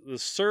it was the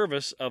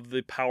service of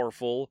the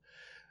powerful...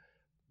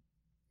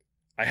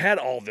 I had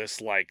all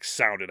this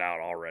sounded out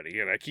already,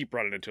 and I keep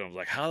running into him. I was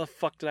like, how the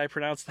fuck did I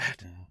pronounce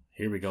that?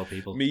 Here we go,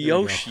 people.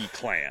 Miyoshi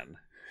clan.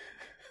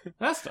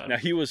 That's done. Now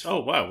he was... Oh,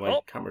 wow. My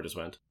camera just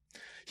went.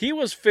 He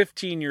was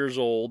 15 years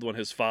old when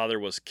his father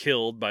was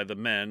killed by the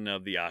men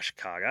of the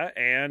Ashikaga,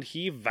 and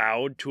he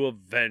vowed to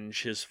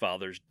avenge his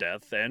father's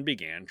death and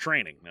began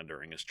training. Now,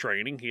 during his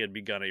training, he had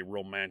begun a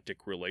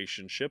romantic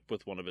relationship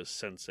with one of his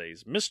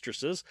sensei's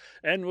mistresses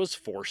and was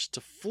forced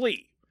to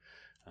flee.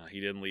 He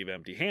didn't leave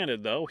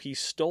empty-handed, though. He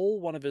stole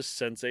one of his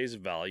sensei's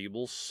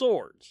valuable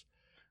swords.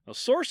 Now,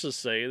 sources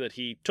say that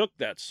he took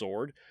that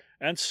sword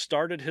and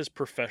started his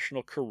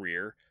professional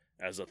career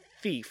as a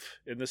thief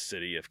in the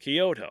city of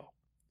Kyoto.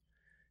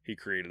 He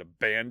created a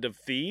band of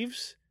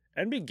thieves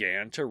and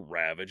began to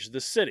ravage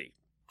the city.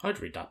 I'd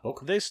read that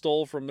book. They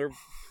stole from their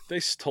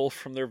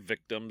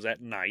victims at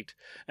night,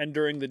 and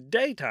during the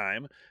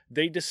daytime,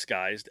 they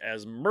disguised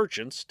as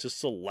merchants to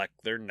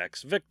select their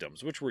next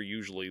victims, which were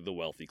usually the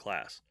wealthy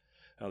class.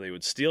 Now, they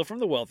would steal from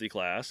the wealthy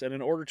class, and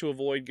in order to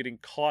avoid getting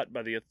caught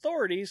by the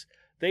authorities,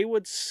 they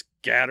would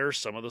scatter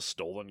some of the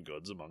stolen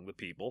goods among the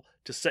people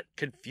to set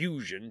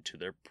confusion to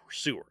their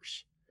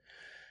pursuers.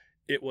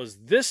 It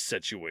was this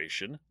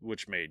situation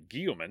which made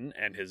Guilliman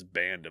and his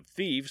band of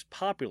thieves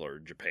popular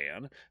in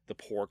Japan. The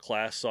poor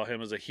class saw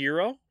him as a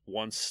hero,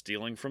 once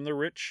stealing from the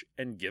rich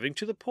and giving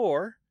to the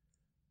poor.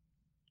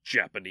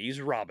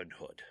 Japanese Robin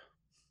Hood.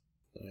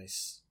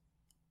 Nice.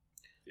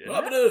 Yeah.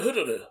 Robin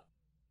Hood.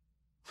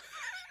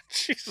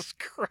 Jesus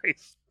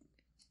Christ.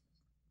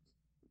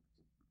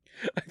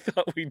 I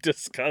thought we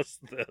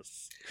discussed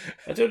this.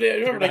 I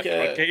remember like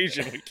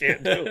Caucasian, we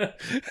can't do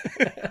it.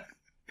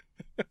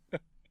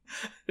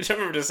 I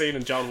remember the scene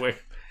in John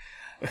Wick.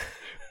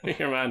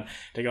 Your man,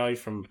 the guy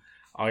from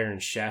Iron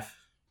Chef,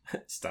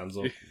 stands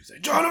up and says,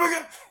 "John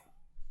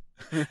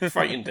Wick!"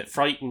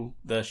 frightened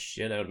the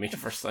shit out of me the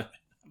first time.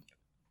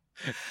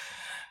 It's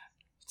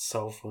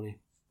so funny.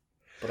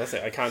 But that's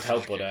it. I can't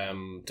help but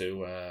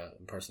do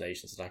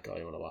impersonations of that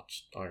guy when I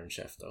watch Iron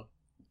Chef, though.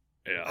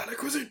 Yeah. La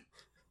cuisine.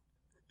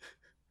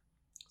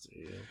 So,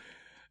 yeah.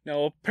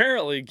 Now,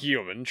 apparently,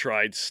 Guilliman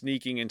tried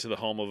sneaking into the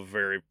home of a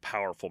very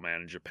powerful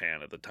man in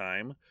Japan at the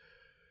time,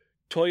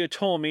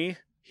 Toyotomi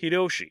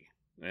Hideyoshi,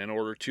 in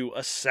order to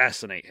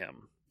assassinate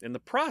him. In the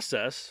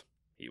process,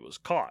 he was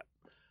caught.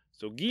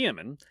 So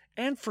Guilliman,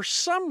 and for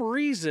some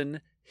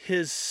reason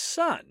his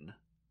son,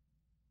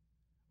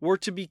 were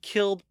to be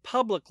killed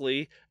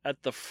publicly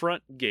at the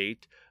front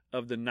gate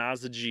of the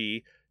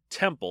Nazaji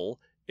Temple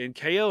in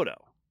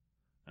Kyoto.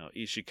 Now,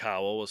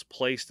 Ishikawa was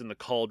placed in the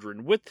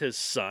cauldron with his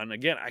son.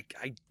 Again,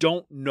 I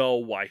don't know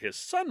why his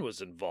son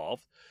was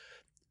involved.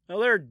 Now,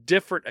 there are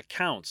different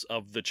accounts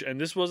of and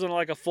this wasn't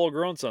like a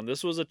full-grown son.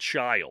 This was a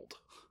child.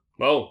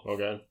 Oh,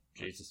 okay.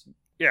 Jesus.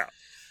 Yeah.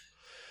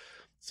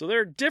 So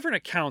there are different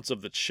accounts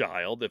of the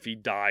child, if he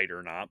died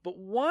or not. But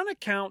one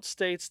account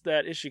states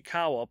that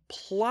Ishikawa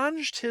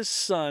plunged his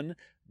son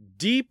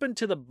deep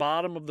into the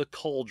bottom of the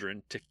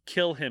cauldron to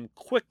kill him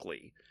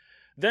quickly.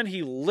 Then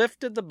he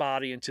lifted the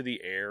body into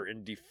the air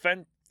in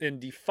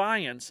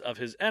defiance of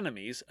his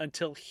enemies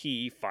until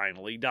he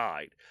finally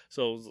died.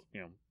 So,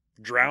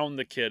 drown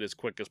the kid as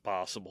quick as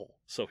possible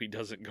so he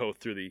doesn't go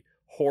through the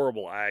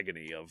horrible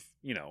agony of,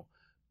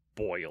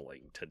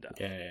 boiling to death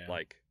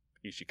like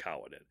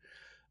Ishikawa did.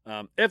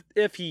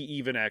 If he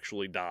even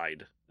actually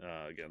died.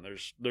 Again,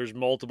 there's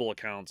multiple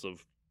accounts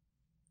of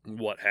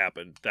what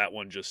happened. That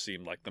one just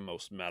seemed like the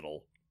most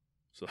metal.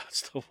 So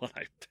that's the one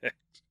I picked.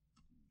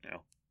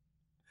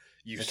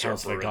 The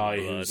accounts of a guy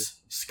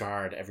who's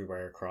scarred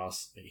everywhere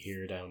across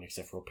here down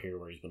except for up here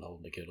where he's been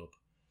holding the kid up.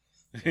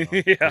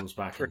 Yeah, comes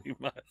back pretty and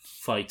much.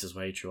 fights his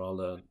way through all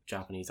the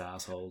Japanese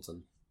assholes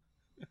and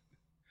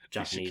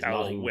Japanese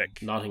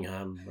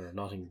Nottingham or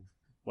Notting.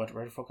 Where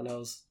the fucking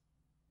hell is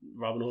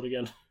Robin Hood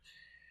again?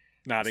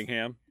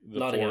 Nottingham.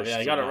 Nottingham. Yeah,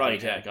 I got it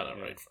right. Yeah, I got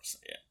it right first.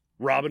 Yeah.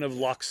 Robin of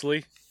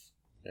Locksley.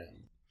 Yeah.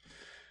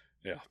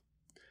 Yeah.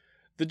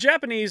 The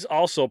Japanese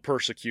also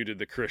persecuted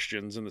the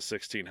Christians in the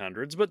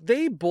 1600s, but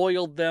they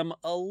boiled them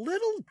a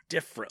little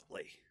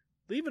differently.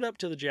 Leave it up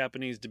to the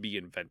Japanese to be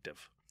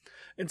inventive.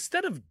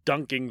 Instead of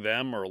dunking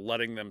them or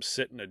letting them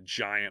sit in a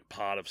giant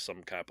pot of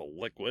some type of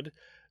liquid,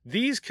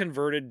 these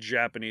converted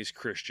Japanese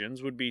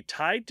Christians would be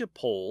tied to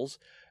poles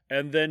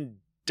and then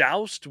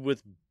doused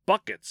with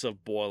buckets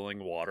of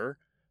boiling water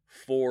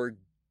for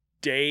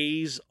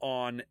days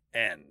on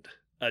end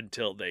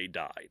until they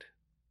died.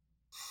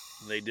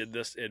 They did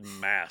this in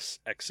mass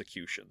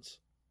executions.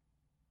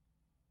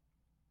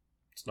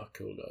 It's not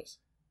cool, guys.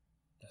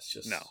 That's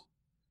just no.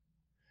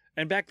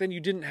 And back then, you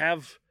didn't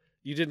have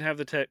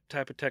the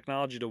type of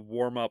technology to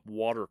warm up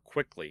water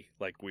quickly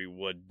like we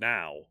would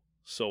now.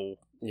 So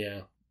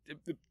yeah,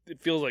 it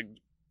feels like,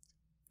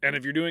 and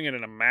if you're doing it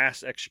in a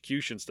mass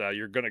execution style,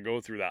 you're going to go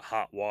through that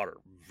hot water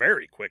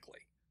very quickly.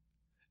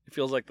 It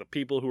feels like the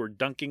people who are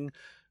dunking,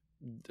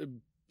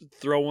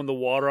 throwing the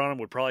water on them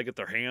would probably get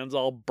their hands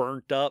all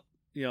burnt up.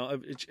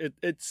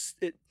 It's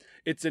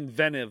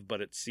inventive, but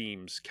it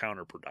seems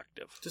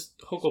counterproductive.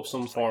 Just hook up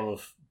some form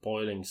of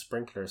boiling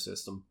sprinkler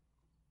system.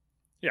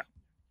 Yeah.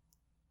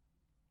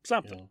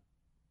 Something.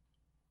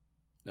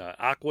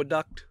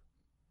 Aqueduct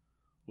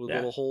with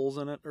little holes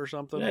in it or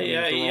something.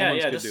 Yeah.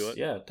 Do it.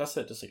 Yeah, that's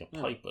it. Just like a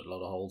pipe with a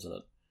lot of holes in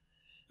it.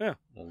 Yeah.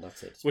 And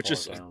that's it. Which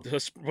is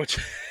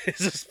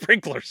a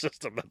sprinkler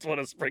system. That's what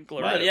a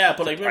sprinkler is. Yeah,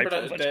 but remember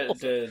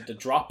the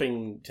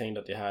dropping thing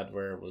that they had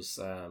where it was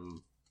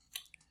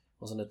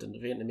wasn't it the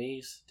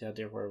Vietnamese? They had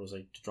there where it was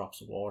like drops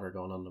of water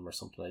going on them or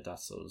something like that.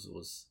 So it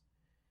was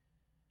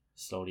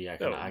slowly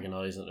kind of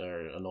agonizing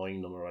or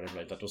annoying them or whatever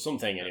like that. There was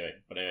something anyway.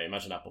 But anyway,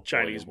 imagine that.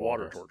 Chinese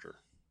water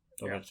torture.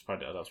 Oh, yeah. That's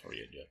probably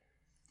it, yeah.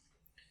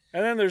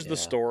 And then there's the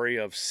story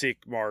of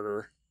Sikh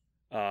martyr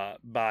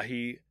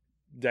Bahi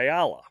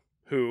Dayala,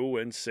 who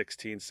in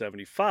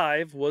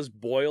 1675 was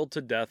boiled to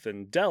death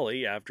in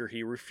Delhi after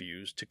he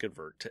refused to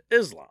convert to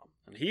Islam.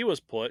 And he was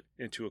put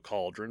into a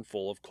cauldron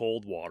full of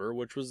cold water,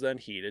 which was then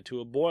heated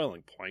to a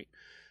boiling point.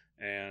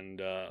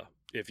 And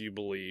if you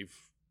believe,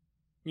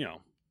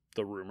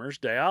 the rumors,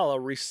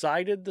 Dayala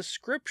recited the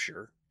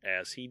scripture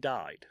as he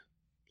died.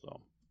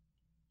 So,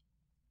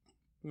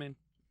 I mean,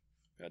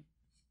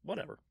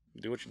 whatever.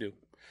 Do what you do.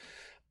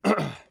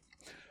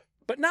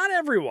 But not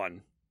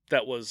everyone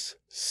that was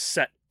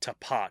set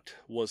Tepat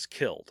was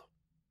killed.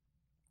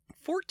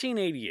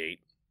 1488,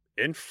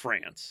 in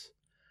France,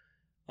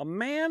 a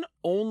man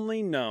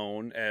only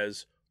known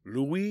as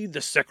Louis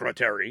the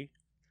Secretary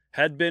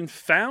had been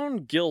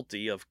found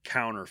guilty of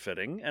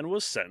counterfeiting and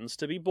was sentenced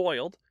to be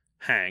boiled,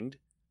 hanged,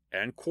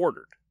 and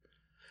quartered.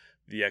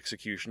 The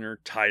executioner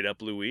tied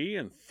up Louis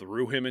and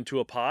threw him into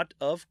a pot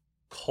of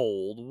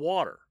cold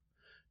water.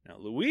 Now,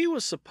 Louis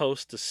was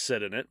supposed to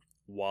sit in it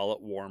while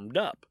it warmed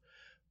up,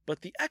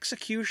 but the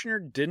executioner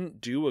didn't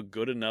do a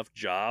good enough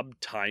job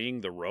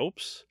tying the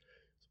ropes.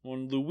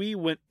 When Louis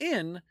went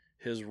in,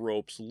 his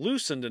ropes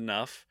loosened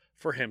enough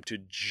for him to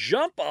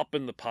jump up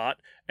in the pot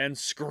and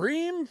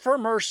scream for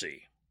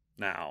mercy.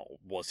 Now,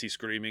 was he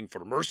screaming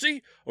for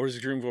mercy, or was he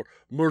screaming for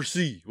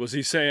mercy? Was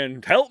he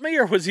saying, help me,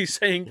 or was he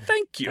saying,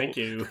 thank you? Thank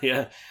you,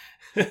 yeah.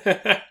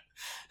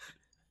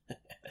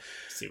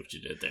 See what you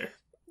did there.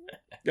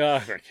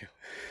 Thank you.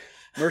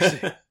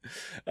 Mercy.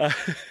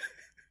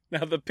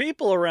 Now, the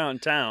people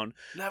around town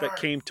that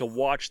came to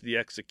watch the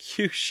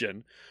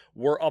execution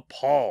were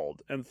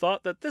appalled and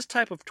thought that this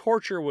type of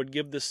torture would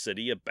give the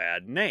city a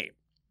bad name.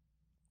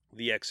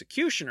 The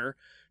executioner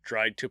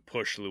tried to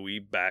push Louis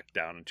back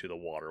down into the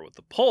water with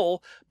the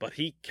pole, but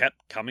he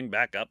kept coming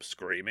back up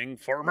screaming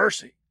for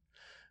mercy.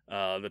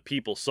 The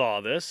people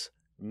saw this,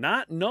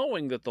 not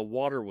knowing that the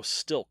water was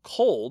still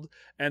cold,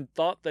 and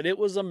thought that it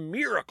was a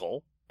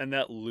miracle and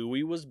that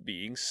Louis was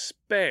being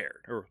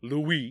spared.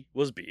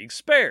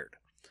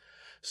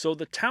 So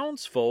the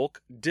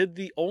townsfolk did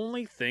the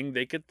only thing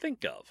they could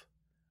think of: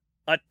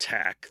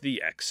 attack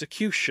the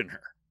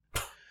executioner.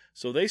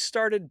 So they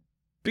started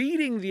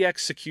beating the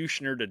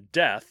executioner to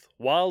death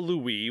while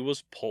Louis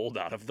was pulled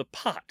out of the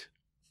pot.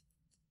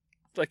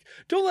 Like,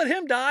 don't let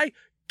him die,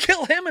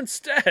 kill him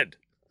instead.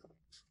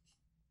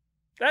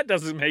 That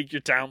doesn't make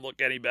your town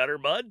look any better,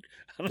 bud.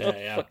 I don't know what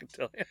to fucking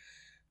tell you.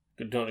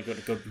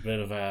 Good bit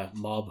of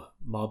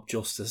mob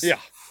justice.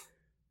 Yeah.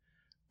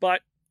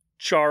 But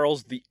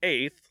Charles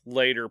VIII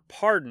later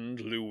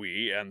pardoned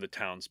Louis and the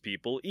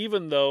townspeople,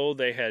 even though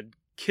they had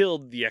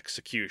killed the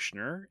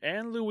executioner,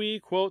 and Louis,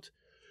 quote,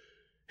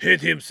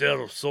 hid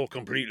himself so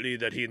completely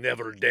that he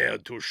never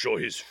dared to show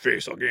his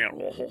face again.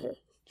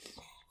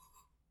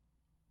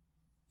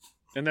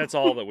 And that's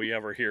all that we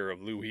ever hear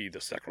of Louis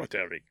the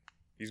Secretary.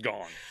 He's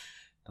gone.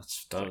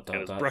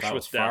 That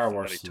was far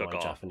worse than my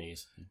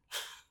Japanese.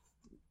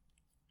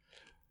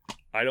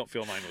 I don't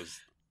feel mine was...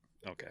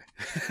 Okay.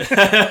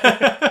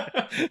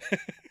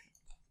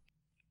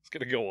 It's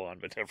going to go on,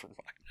 but never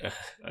mind.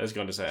 I was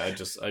going to say,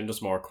 I'm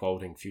just more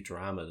quoting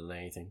Futurama than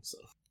anything. So.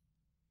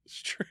 It's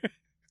true.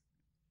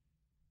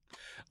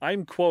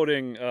 I'm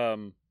quoting, I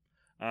don't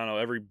know,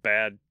 every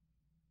bad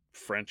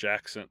French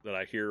accent that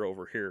I hear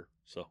over here.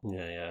 So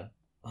yeah.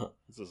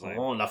 It's the same.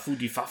 Oh, la fou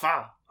du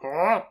fafa.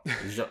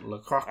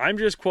 I'm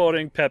just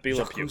quoting Pepe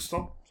Le Pew. That's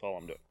all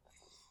I'm doing.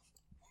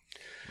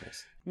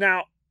 Nice.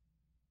 Now,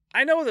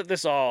 I know that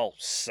this all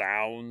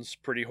sounds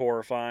pretty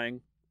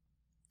horrifying,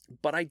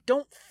 but I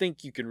don't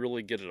think you can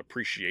really get an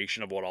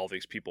appreciation of what all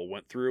these people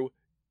went through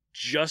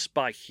just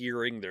by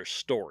hearing their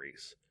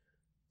stories.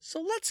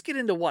 So let's get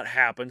into what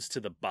happens to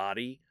the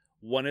body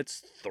when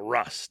it's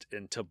thrust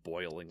into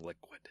boiling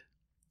liquid.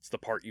 It's the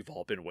part you've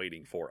all been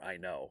waiting for, I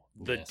know.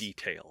 The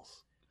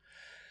details.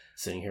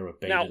 Sitting here with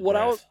bated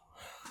breath.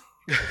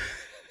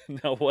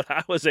 Now, what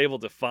I was able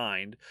to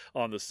find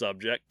on the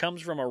subject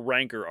comes from a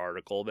Ranker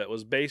article that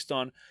was based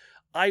on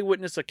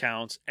eyewitness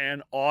accounts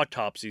and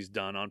autopsies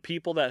done on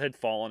people that had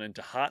fallen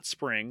into hot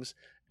springs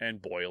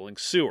and boiling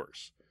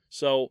sewers.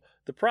 So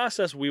the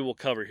process we will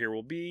cover here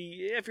will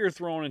be if you're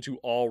thrown into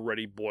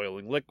already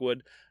boiling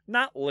liquid,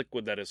 not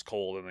liquid that is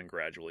cold and then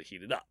gradually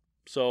heated up.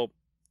 So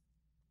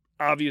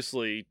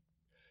obviously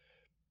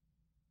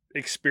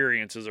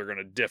experiences are going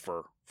to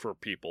differ for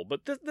people,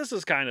 but this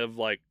is kind of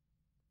like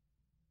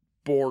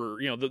border,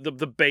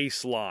 the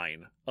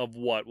baseline of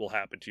what will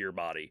happen to your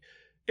body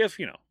if,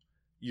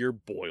 you're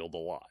boiled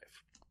alive.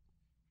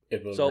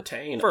 It will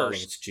retain all of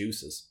its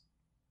juices,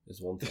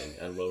 is one thing,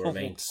 and will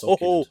remain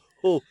succulent.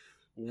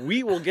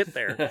 We will get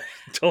there.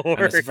 Don't worry.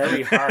 And it's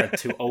very hard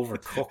to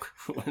overcook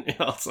when you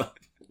also,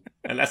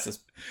 unless it's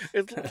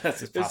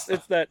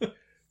pasta.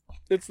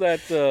 It's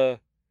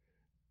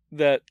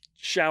that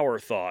shower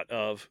thought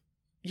of,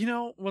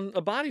 when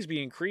a body's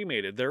being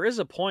cremated, there is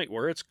a point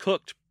where it's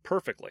cooked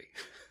perfectly.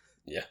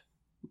 Yeah.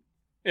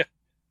 Yeah.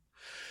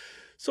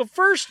 So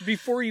first,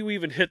 before you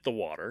even hit the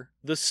water,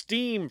 the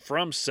steam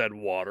from said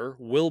water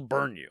will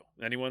burn you.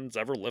 Anyone's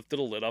ever lifted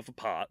a lid off a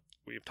pot,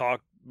 we've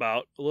talked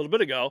about a little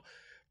bit ago,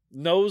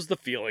 knows the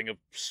feeling of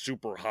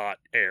super hot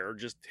air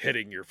just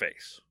hitting your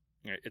face.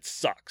 It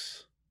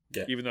sucks.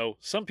 Yeah. Even though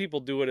some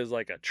people do it as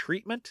like a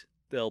treatment.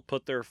 They'll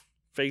put their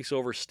face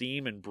over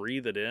steam and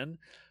breathe it in.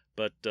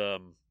 But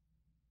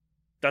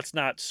that's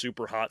not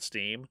super hot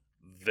steam.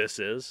 This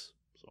is.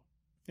 So,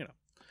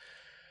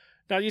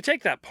 Now you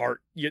take that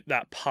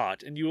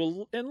pot, and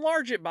you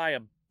enlarge it by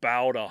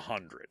about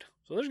 100.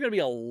 So there's going to be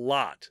a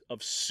lot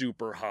of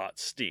super hot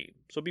steam.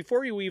 So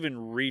before you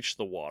even reach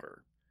the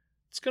water,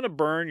 it's going to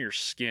burn your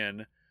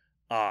skin,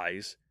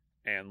 eyes,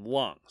 and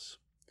lungs.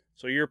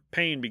 So your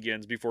pain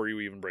begins before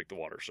you even break the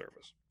water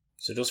surface.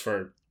 So just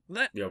for,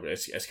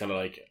 it's kind of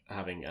like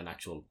having an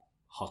actual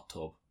hot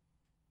tub,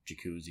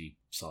 jacuzzi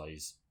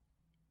size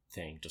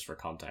thing, just for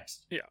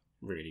context. Yeah.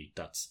 Really,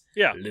 that's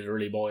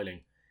literally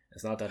boiling.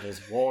 It's not that there's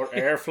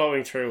air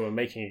flowing through and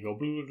making it go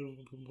blah, blah,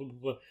 blah, blah,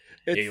 blah.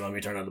 Yeah, you want me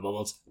to turn on the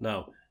bubbles?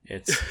 No,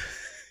 it's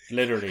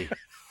literally.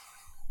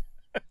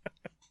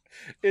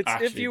 It's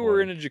if you were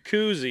in a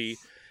jacuzzi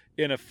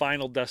in a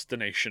Final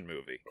Destination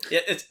movie. Yeah,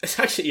 it's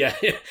actually, yeah.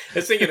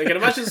 It's thinking, I can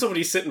imagine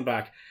somebody sitting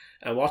back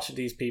and watching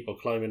these people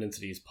climbing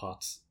into these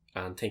pots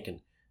and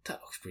thinking,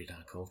 that looks pretty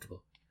damn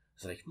comfortable.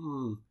 It's like,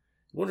 I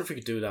wonder if we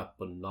could do that,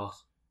 but not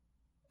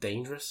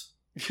dangerous.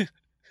 Yeah.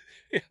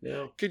 You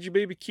know? Could you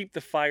maybe keep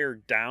the fire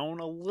down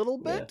a little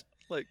bit?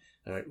 Yeah. Like,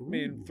 I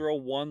mean, throw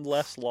one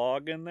less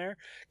log in there?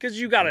 Because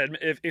you got to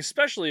admit,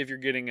 especially if you're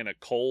getting in a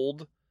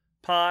cold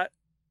pot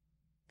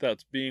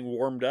that's being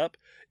warmed up,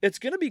 it's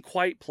going to be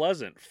quite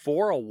pleasant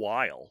for a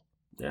while.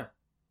 Yeah.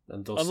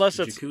 And unless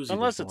it's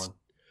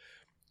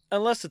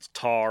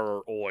tar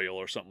or oil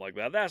or something like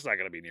that, that's not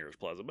going to be near as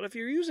pleasant. But if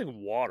you're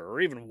using water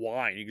or even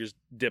wine, you just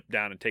dip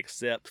down and take a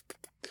sip,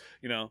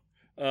 you know.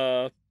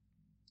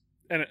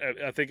 And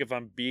I think if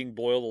I'm being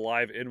boiled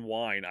alive in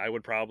wine, I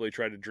would probably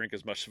try to drink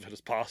as much of it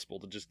as possible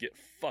to just get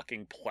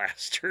fucking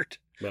plastered.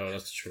 No,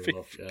 that's true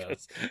enough, yeah.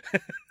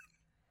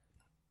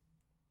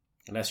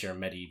 Unless you're a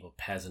medieval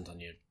peasant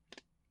and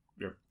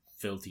you're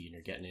filthy and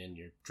you're getting in,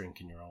 you're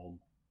drinking your own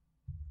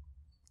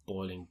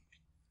boiling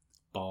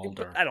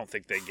balder. I don't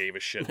think they gave a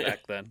shit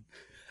back then.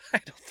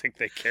 I don't think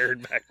they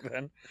cared back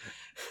then.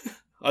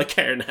 I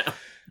care now.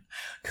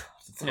 God,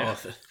 it's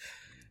awful.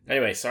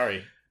 Anyway,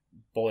 sorry.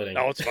 Boiling.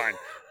 Oh, it's fine.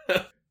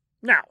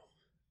 Now,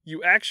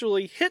 you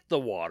actually hit the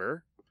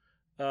water.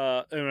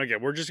 And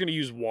again, we're just going to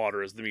use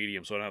water as the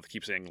medium, so I don't have to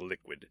keep saying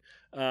liquid.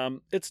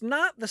 It's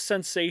not the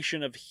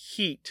sensation of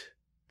heat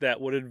that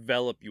would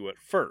envelop you at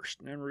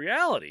first. In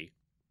reality,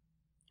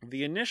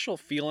 the initial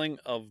feeling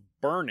of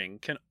burning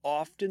can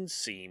often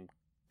seem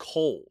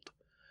cold.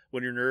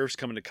 When your nerves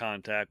come into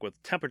contact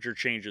with temperature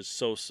changes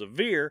so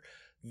severe,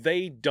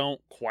 they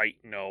don't quite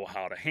know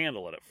how to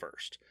handle it at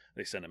first.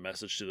 They send a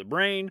message to the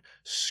brain,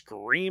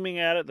 screaming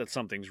at it that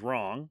something's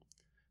wrong.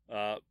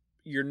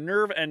 Your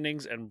nerve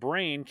endings and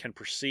brain can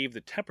perceive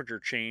the temperature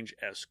change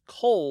as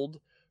cold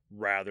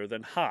rather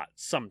than hot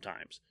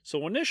sometimes.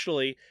 So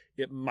initially,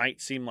 it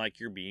might seem like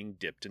you're being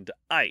dipped into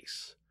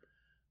ice.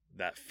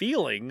 That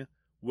feeling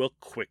will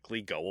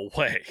quickly go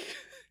away.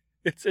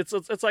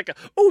 It's like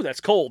oh,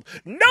 that's cold.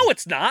 No,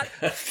 it's not.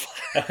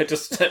 I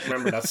just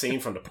remember that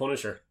scene from The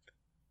Punisher.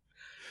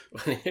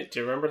 Do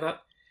you remember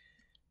that?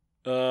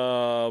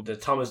 The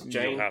Thomas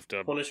Jane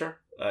Punisher.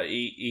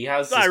 He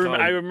has. This I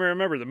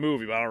remember the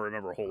movie, but I don't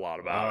remember a whole lot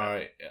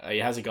about it. He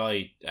has a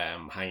guy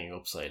hanging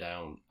upside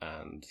down,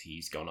 and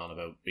he's going on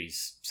about.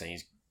 He's saying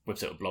he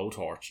whips out a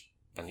blowtorch,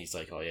 and he's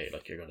like, "Oh yeah,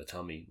 like you're going to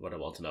tell me what I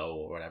want to know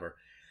or whatever."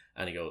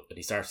 And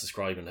he starts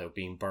describing how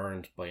being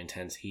burned by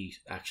intense heat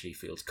actually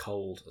feels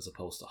cold as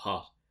opposed to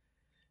hot.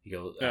 He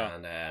goes,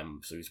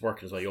 and so he's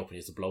working his way up and he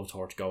has the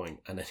blowtorch going,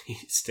 and then he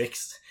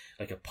sticks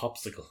like a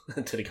popsicle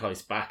to the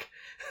guy's back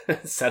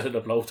instead of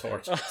the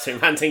blowtorch. So your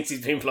man thinks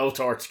he's being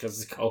blowtorched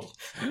because it's cold,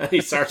 and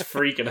he starts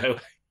freaking out,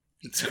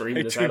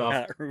 screaming his head off.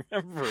 I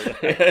remember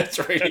that. It's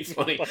really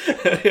funny.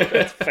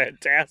 It's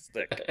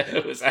fantastic.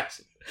 It was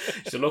actually.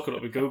 You should look it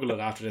up and Google it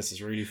after this.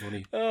 It's really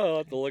funny. Oh, I'll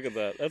have to look at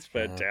that. That's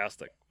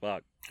fantastic.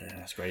 Fuck. Yeah,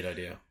 that's a great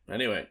idea.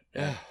 Anyway,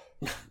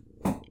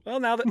 well,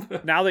 now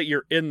that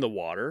you're in the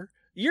water,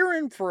 you're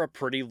in for a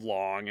pretty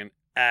long and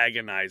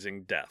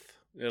agonizing death.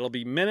 It'll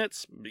be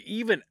minutes,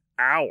 even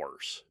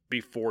hours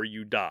before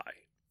you die.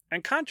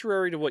 And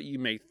contrary to what you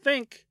may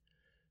think,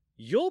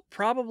 you'll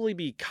probably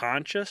be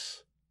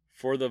conscious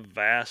for the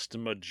vast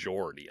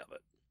majority of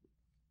it.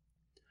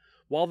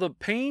 While the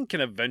pain can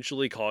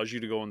eventually cause you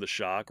to go into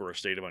shock or a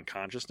state of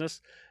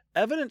unconsciousness,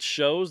 evidence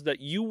shows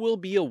that you will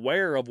be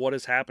aware of what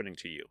is happening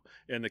to you.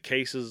 In the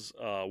cases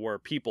where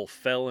people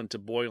fell into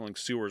boiling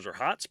sewers or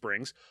hot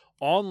springs,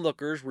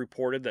 onlookers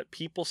reported that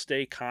people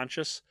stay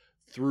conscious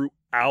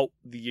throughout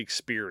the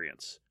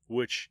experience,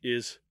 which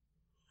is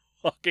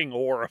fucking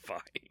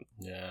horrifying.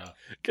 Yeah.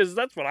 Because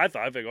that's what I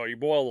thought. I think, oh, you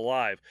boiled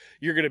alive,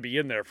 you're going to be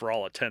in there for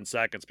all of 10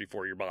 seconds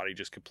before your body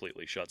just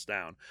completely shuts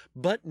down.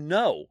 But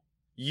no,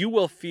 you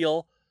will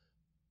feel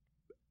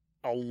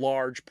a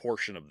large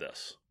portion of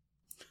this.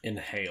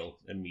 Inhale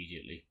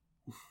immediately.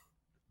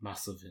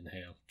 Massive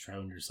inhale.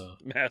 Drown yourself.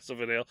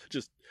 Massive inhale.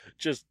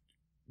 Just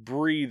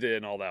breathe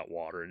in all that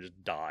water and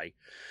just die.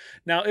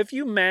 Now, if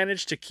you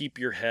manage to keep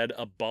your head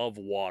above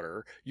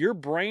water, your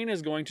brain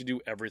is going to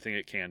do everything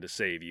it can to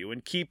save you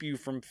and keep you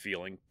from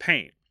feeling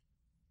pain.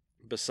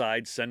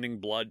 Besides sending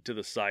blood to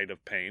the site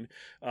of pain,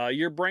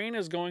 your brain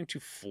is going to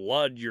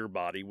flood your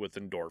body with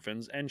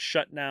endorphins and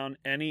shut down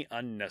any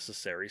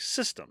unnecessary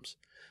systems,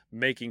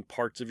 making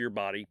parts of your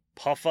body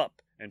puff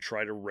up and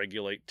try to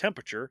regulate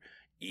temperature,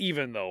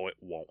 even though it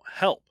won't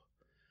help.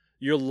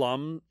 Your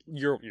limbs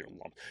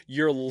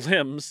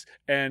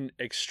and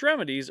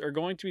extremities are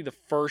going to be the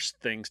first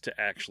things to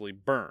actually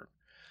burn.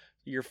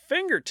 Your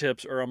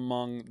fingertips are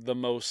among the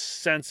most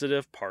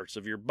sensitive parts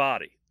of your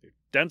body. They're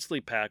densely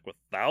packed with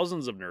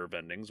thousands of nerve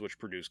endings, which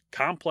produce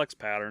complex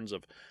patterns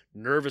of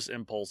nervous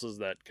impulses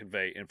that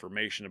convey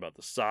information about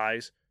the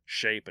size,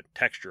 shape, and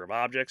texture of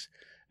objects,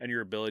 and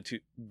your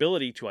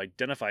ability to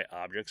identify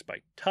objects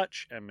by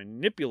touch and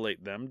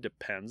manipulate them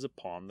depends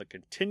upon the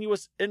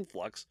continuous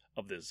influx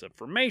of this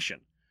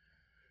information.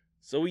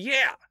 So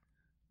yeah,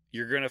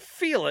 you're going to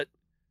feel it,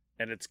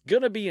 and it's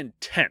going to be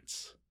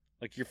intense.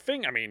 Like your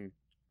finger,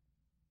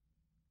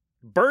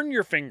 burn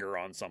your finger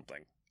on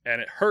something,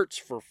 and it hurts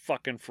for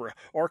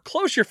or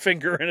close your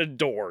finger in a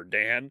door,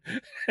 Dan.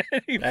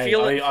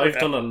 I've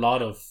done a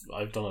lot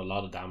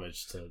of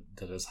damage to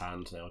this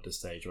hand now at this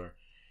stage, where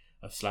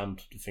I've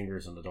slammed the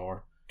fingers on the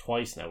door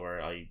twice now,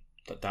 where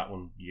that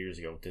one years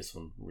ago, this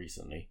one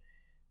recently.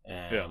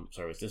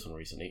 Sorry, it's this one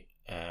recently.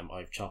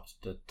 I've chopped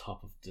the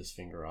top of this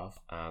finger off,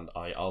 and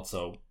I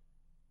also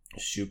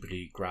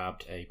stupidly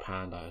grabbed a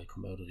pan that had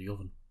come out of the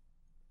oven.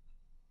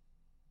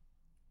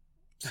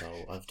 So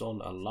I've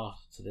done a lot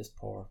to this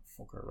poor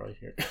fucker right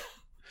here.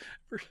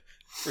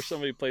 For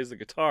somebody who plays the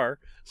guitar,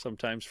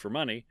 sometimes for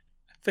money,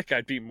 I think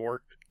I'd be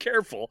more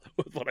careful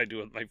with what I do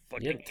with my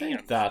fucking hands.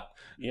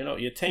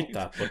 You'd think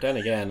that, but then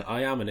again,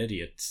 I am an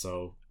idiot,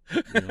 so...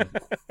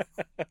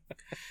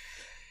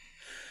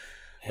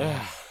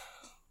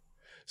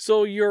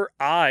 So your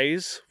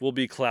eyes will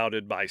be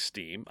clouded by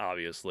steam,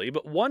 obviously,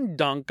 but one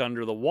dunk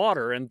under the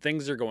water and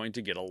things are going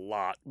to get a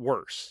lot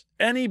worse.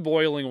 Any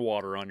boiling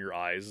water on your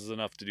eyes is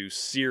enough to do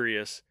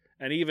serious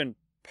and even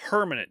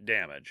permanent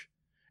damage.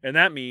 And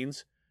that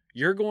means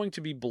you're going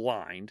to be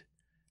blind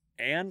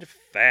and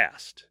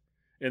fast.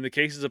 In the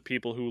cases of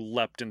people who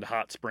leapt into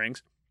hot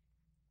springs,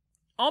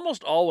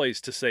 almost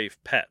always to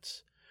save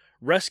pets,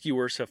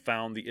 rescuers have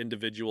found the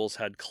individuals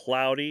had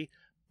cloudy,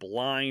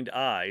 blind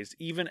eyes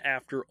even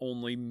after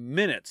only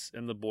minutes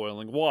in the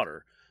boiling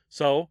water.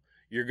 So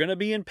you're going to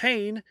be in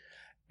pain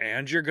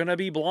and you're going to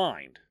be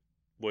blind,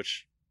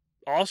 which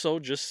also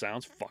just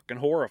sounds fucking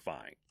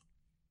horrifying.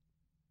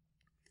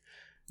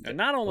 And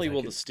not only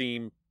will the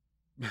steam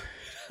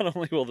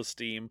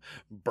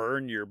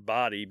burn your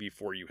body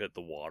before you hit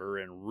the water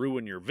and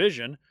ruin your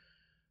vision,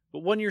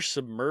 but when you're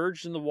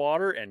submerged in the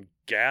water and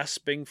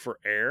gasping for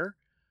air,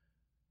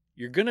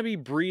 you're going to be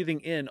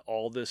breathing in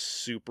all this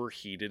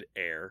superheated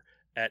air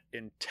at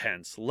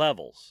intense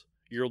levels.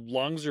 Your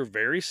lungs are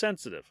very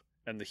sensitive,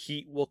 and the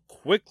heat will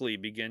quickly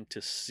begin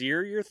to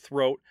sear your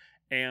throat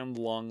and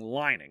lung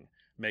lining,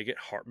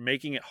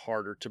 making it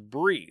harder to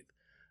breathe.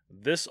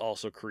 This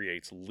also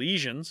creates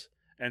lesions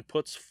and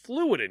puts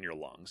fluid in your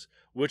lungs,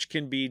 which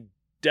can be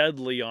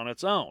deadly on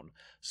its own.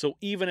 So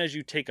even as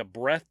you take a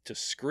breath to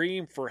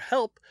scream for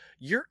help,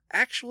 you're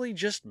actually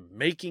just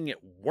making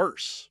it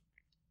worse.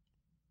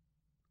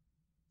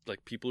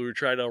 Like people who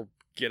try to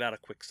get out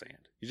of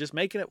quicksand. You're just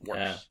making it worse.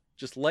 Yeah.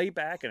 Just lay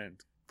back and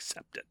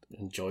accept it.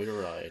 Enjoy the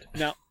ride.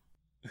 Now,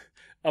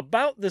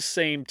 about the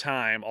same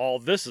time all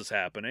this is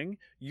happening,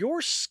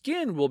 your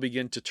skin will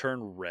begin to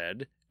turn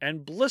red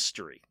and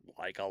blistery,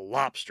 like a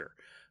lobster,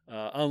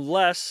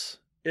 unless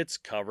it's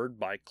covered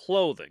by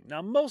clothing.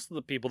 Now, most of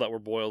the people that were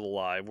boiled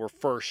alive were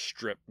first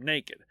stripped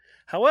naked.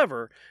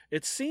 However,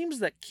 it seems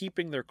that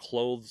keeping their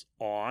clothes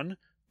on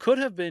could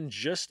have been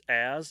just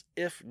as,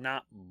 if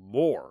not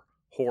more,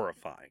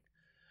 horrifying.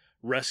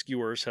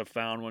 Rescuers have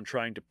found when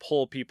trying to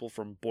pull people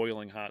from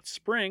boiling hot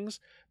springs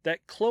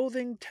that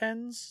clothing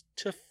tends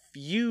to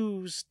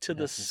fuse to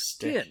the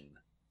skin.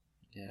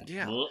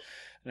 Yeah.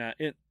 Now,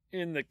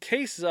 in the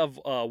case of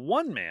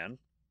one man,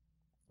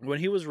 when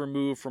he was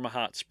removed from a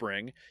hot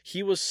spring,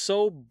 he was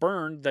so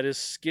burned that his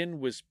skin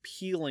was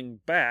peeling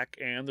back,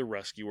 and the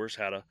rescuers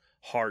had a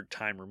hard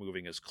time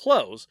removing his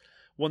clothes.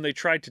 When they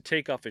tried to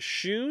take off his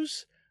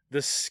shoes,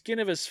 the skin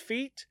of his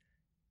feet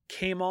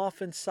came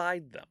off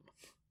inside them.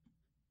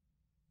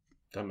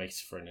 That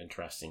makes for an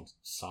interesting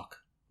sock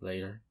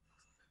later.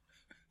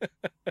 Can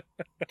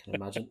you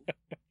imagine?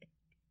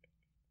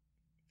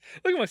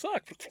 Look at my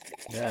sock.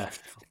 Yeah.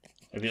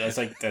 It's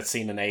like that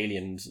scene in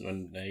Alien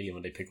when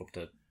they pick up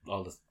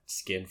all the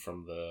skin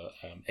from the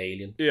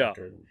alien. Yeah.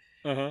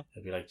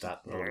 It'd be like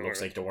that. Oh, it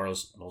looks like the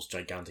world's most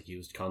gigantic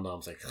used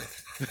condoms. Like.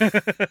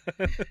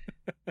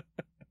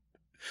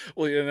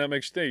 Well, and that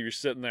makes you think. You're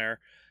sitting there,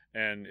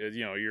 and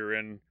you're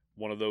in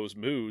one of those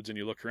moods, and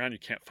you look around, you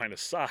can't find a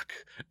sock.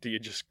 Do you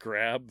just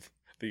grab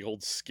the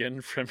old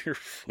skin from your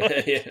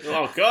foot? Yeah.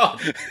 Oh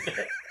God!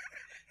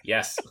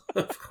 Yes,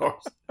 of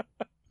course.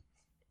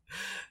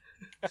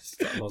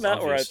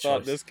 Not where I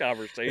thought this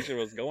conversation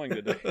was going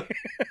today.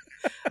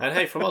 And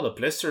hey, from all the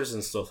blisters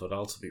and stuff, it'd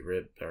also be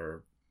ribbed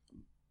or,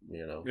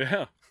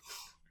 yeah,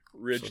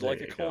 ridged so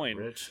like a coin.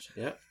 Ridged,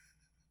 yeah.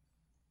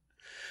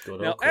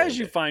 Now, as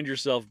you find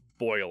yourself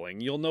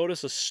boiling, you'll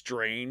notice a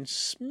strange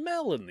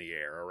smell in the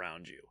air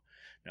around you.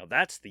 Now,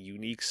 that's the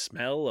unique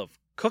smell of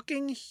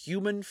cooking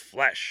human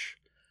flesh.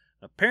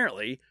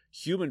 Apparently,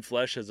 human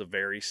flesh has a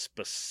very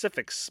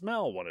specific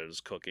smell when it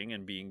is cooking,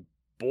 and being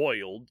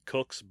boiled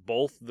cooks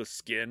both the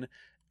skin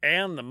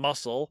and the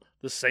muscle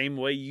the same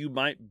way you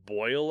might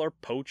boil or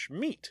poach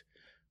meat.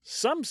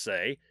 Some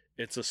say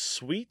it's a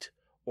sweet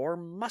or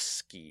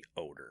musky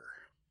odor.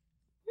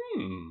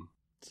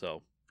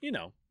 So,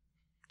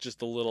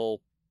 just a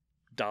little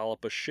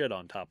dollop of shit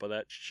on top of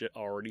that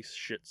already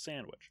shit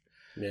sandwich.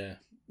 Yeah.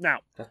 Now,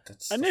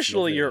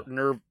 initially your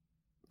nerve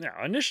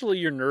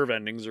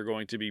endings are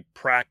going to be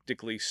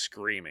practically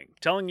screaming,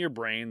 telling your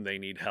brain they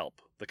need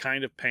help. The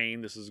kind of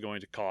pain this is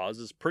going to cause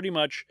is pretty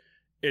much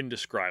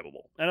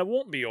indescribable, and it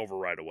won't be over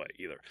right away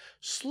either.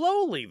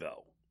 Slowly,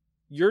 though,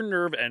 your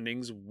nerve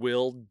endings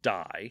will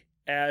die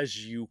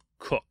as you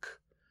cook.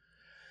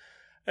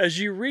 As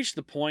you reach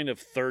the point of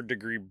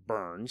third-degree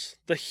burns,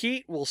 the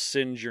heat will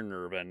singe your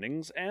nerve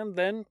endings and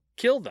then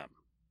kill them,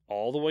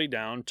 all the way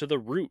down to the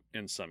root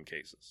in some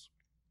cases.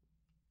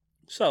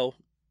 So,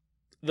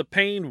 the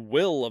pain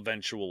will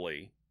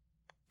eventually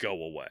go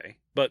away,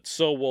 but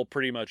so will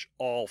pretty much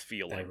all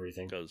feeling.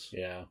 Everything.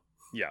 Yeah.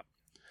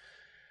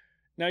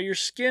 Now, your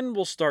skin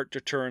will start to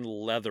turn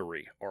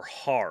leathery or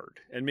hard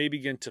and may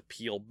begin to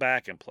peel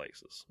back in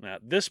places. Now,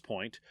 at this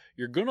point,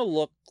 you're going to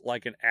look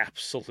like an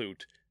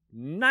absolute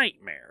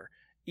nightmare,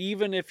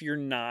 even if you're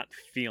not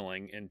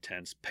feeling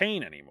intense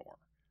pain anymore.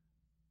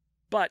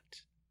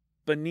 But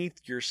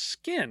beneath your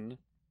skin,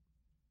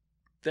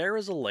 there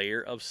is a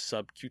layer of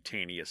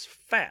subcutaneous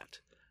fat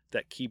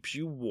that keeps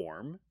you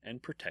warm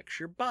and protects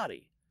your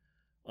body.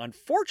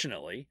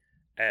 Unfortunately,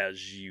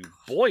 as you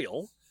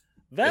boil,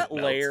 that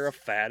layer of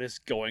fat is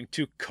going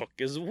to cook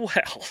as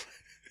well.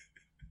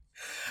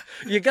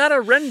 You gotta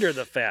render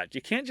the fat.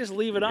 You can't just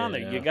leave it on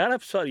there. You gotta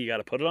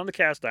put it on the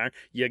cast iron.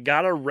 You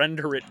gotta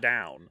render it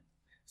down.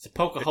 So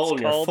poke a hole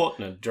in your foot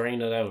and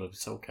drain it out.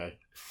 It's okay.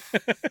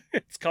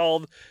 It's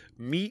called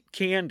meat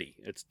candy.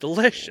 It's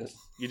delicious.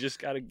 You just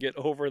gotta get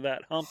over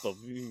that hump of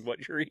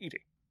what you're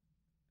eating.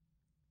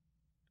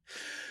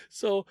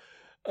 So,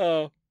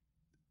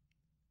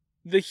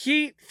 the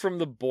heat from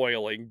the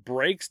boiling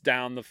breaks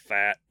down the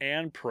fat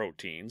and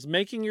proteins,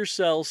 making your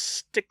cells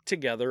stick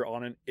together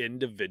on an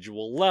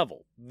individual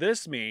level.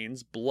 This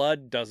means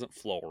blood doesn't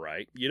flow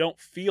right, you don't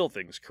feel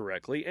things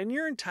correctly, and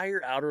your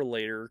entire outer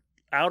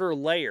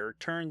layer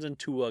turns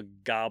into a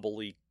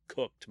gobbly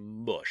cooked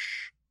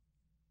mush.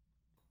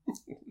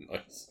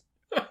 Nice.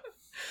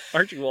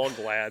 Aren't you all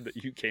glad that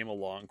you came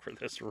along for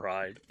this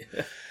ride?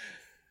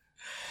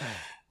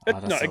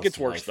 It gets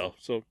worse though,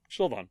 so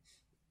hold on.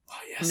 Oh,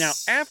 yes. Now,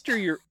 after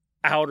your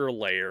outer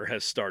layer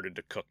has started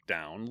to cook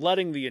down,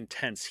 letting the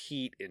intense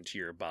heat into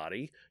your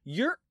body,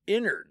 your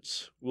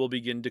innards will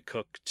begin to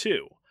cook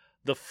too.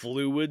 The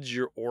fluids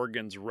your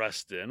organs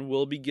rest in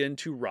will begin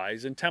to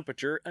rise in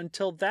temperature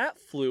until that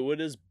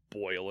fluid is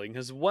boiling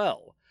as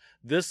well.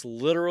 This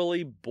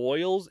literally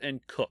boils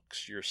and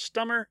cooks your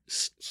stomach,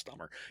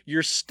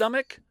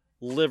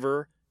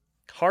 liver,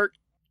 heart,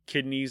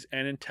 kidneys,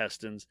 and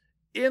intestines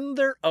in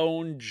their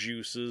own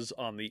juices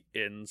on the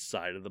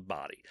inside of the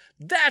body.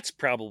 That's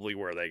probably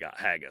where they got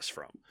haggis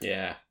from.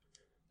 Yeah.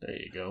 There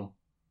you go.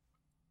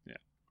 Yeah.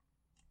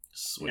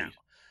 Sweet. Now,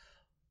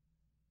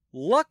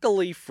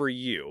 luckily for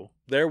you,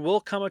 there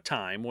will come a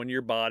time when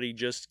your body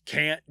just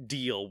can't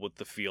deal with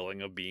the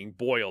feeling of being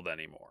boiled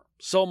anymore.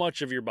 So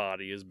much of your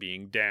body is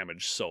being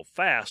damaged so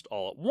fast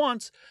all at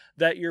once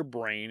that your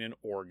brain and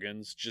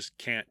organs just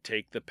can't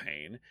take the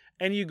pain,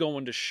 and you go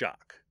into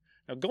shock.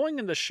 Now, going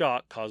into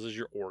shock causes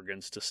your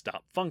organs to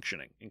stop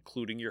functioning,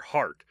 including your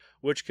heart,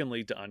 which can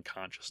lead to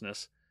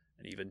unconsciousness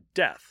and even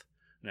death.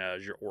 Now,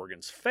 as your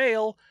organs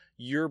fail,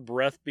 your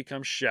breath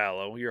becomes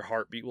shallow, your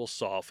heartbeat will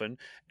soften,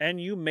 and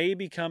you may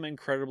become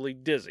incredibly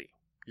dizzy.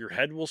 Your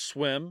head will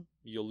swim,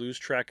 you'll lose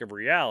track of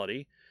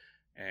reality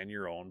and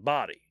your own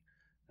body.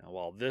 Now,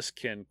 while this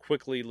can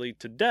quickly lead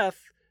to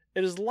death,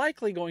 it is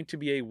likely going to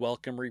be a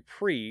welcome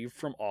reprieve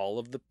from all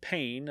of the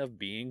pain of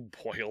being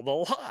boiled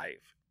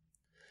alive.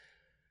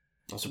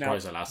 I'm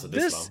surprised I lasted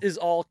this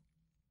long.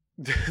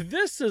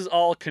 This is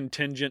all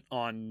contingent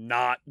on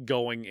not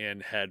going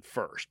in head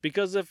first.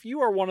 Because if you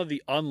are one of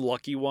the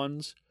unlucky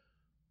ones,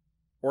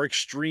 or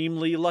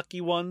extremely lucky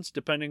ones,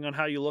 depending on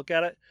how you look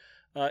at it,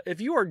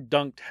 if you are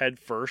dunked head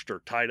first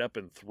or tied up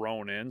and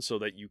thrown in so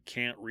that you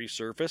can't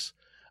resurface,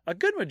 a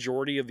good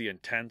majority of the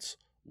intense,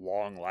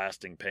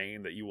 long-lasting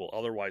pain that you will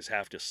otherwise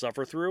have to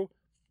suffer through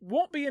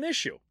won't be an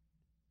issue.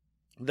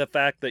 The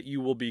fact that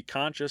you will be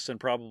conscious and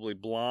probably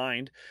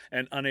blind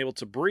and unable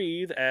to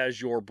breathe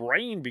as your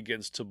brain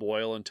begins to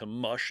boil into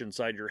mush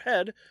inside your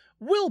head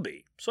will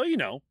be. So,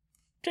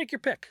 take your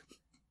pick.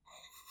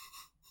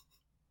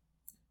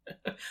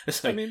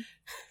 It's like,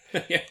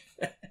 yeah.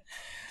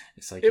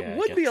 It's like it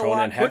would be a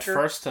lot head quicker.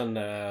 First and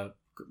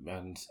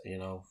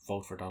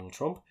vote for Donald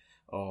Trump,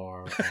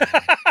 or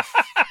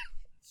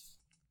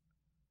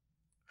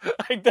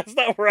that's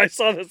not where I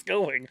saw this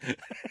going.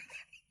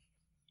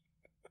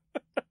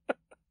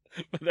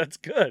 But that's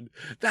good.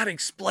 That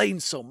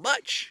explains so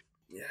much.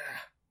 Yeah.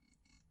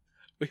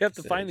 We have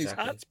to find these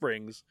hot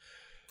springs.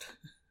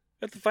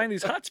 We have to find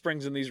these hot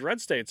springs in these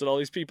red states that all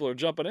these people are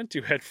jumping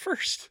into head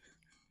first.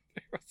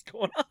 What's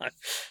going on?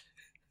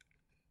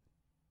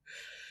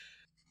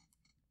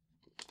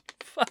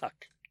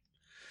 Fuck.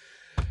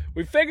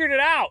 We figured it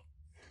out.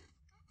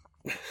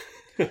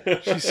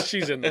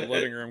 She's in the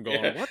living room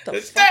going, what the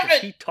fuck is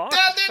he talking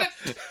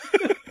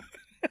about?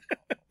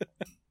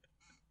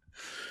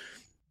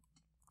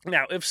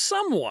 Now, if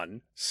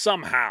someone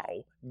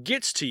somehow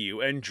gets to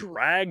you and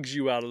drags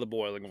you out of the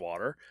boiling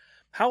water,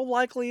 how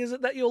likely is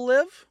it that you'll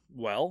live?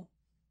 Well,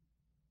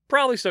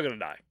 probably still going to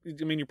die.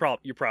 I mean, you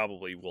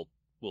probably will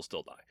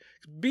still die.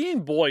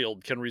 Being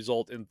boiled can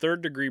result in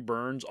third-degree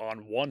burns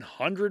on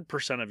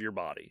 100% of your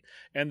body,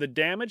 and the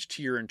damage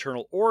to your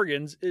internal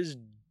organs is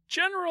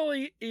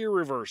generally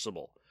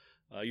irreversible.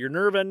 Your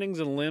nerve endings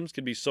and limbs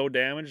can be so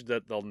damaged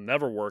that they'll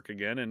never work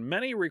again, and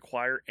many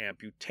require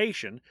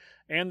amputation,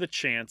 and the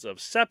chance of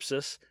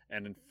sepsis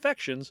and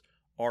infections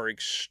are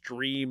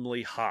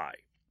extremely high.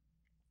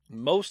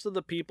 Most of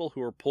the people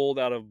who are pulled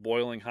out of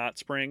boiling hot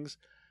springs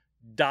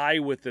die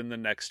within the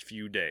next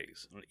few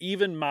days.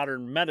 Even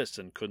modern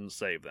medicine couldn't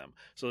save them.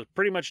 So there's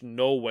pretty much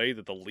no way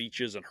that the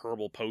leeches and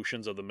herbal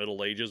potions of the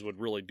Middle Ages would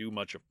really do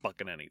much of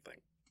fucking anything.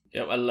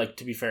 Yeah, well, like,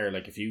 to be fair,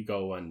 like, if you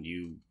go and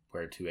you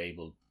were to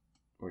able,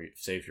 or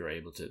say if you're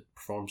able to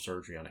perform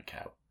surgery on a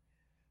cow,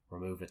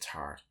 remove its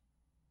heart,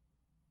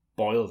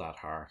 boil that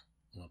heart,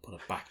 and put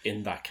it back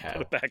in that cow.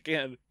 Put it back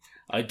in.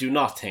 I do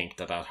not think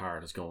that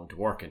heart is going to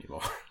work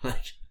anymore.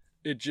 Like,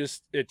 it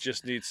just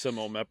needs some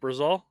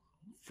omeprazole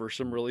for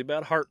some really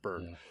bad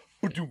heartburn.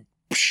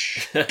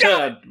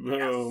 Yeah.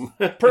 Boom.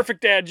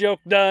 Perfect dad joke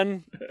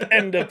done.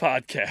 End of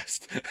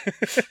podcast.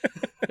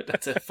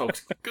 That's it,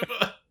 folks.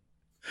 Goodbye.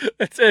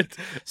 That's it.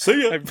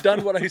 See ya. I've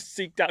done what I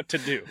seeked out to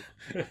do.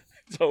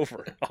 It's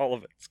over. All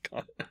of it's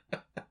gone.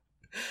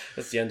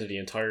 That's the end of the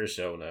entire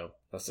show now.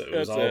 It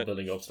was all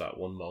building up to that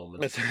one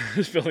moment. It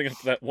was building up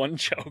to that one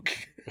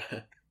joke.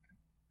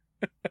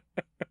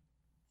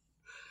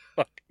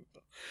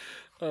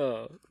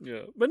 Yeah,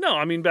 but no,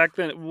 I mean, back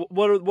then,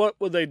 what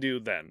would they do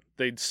then?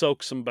 They'd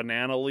soak some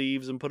banana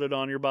leaves and put it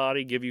on your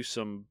body, give you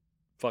some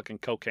fucking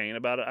cocaine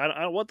about it.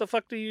 I what the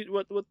fuck do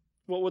you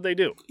what would they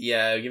do?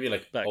 Yeah, give you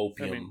like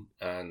opium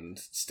and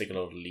stick a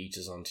load of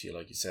leeches onto you,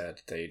 like you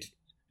said.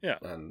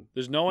 And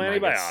there's no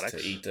antibiotics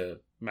to eat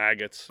the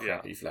maggots.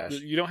 Crappy flesh.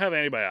 You don't have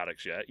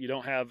antibiotics yet. You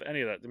don't have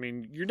any of that. I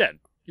mean, you're dead.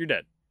 You're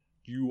dead.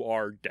 You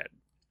are dead.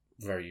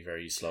 Very,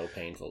 very slow,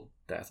 painful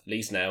death. At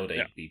least now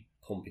they'd be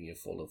pumping you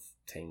full of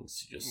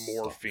things to just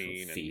morphine stop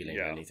you from feeling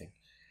anything.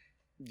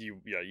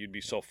 You'd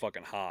be so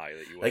fucking high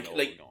that you wouldn't know what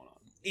was going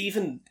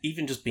on.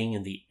 Even just being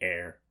in the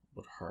air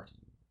would hurt.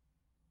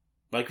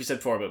 Like we said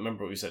before, but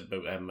remember what we said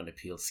about when they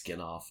peeled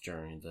skin off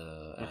during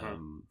the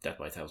Death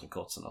by 1,000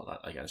 Cuts and all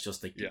that. Again, it's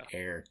just like the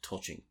air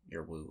touching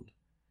your wound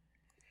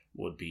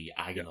would be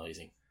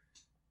agonizing.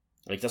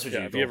 Like that's what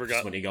you do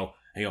when you go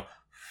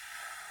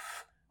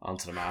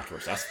onto them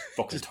afterwards. That's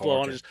fucking just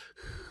torture.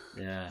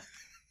 Yeah.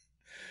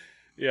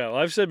 Yeah, well,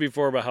 I've said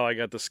before about how I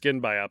got the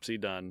skin biopsy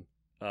done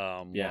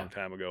a long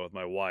time ago with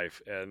my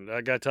wife, and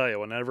I gotta tell you,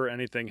 whenever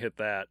anything hit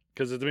that,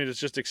 because it's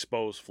just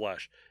exposed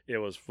flesh, it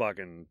was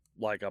fucking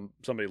like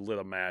somebody lit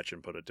a match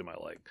and put it to my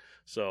leg.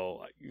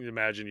 So you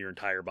imagine your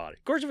entire body.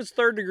 Of course, if it's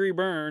third-degree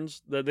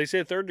burns, they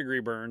say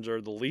third-degree burns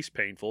are the least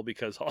painful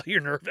because all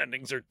your nerve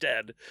endings are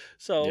dead.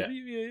 So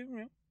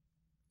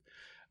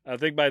I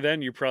think by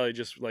then you probably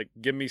just like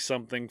give me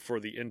something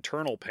for the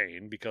internal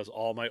pain because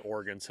all my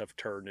organs have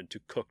turned into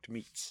cooked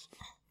meats.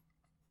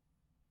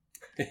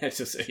 It's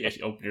just you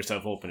open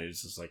yourself open,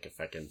 it's just like a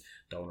fucking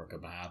doner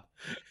kebab.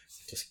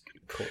 Just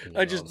cooking.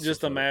 I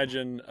just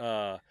imagine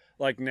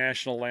like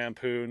National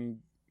Lampoon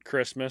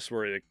Christmas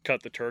where they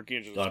cut the turkey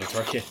and just the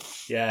turkey.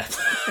 Yeah.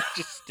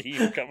 Just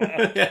steam coming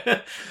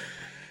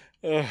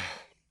out.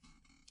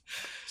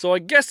 So I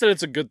guess that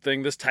it's a good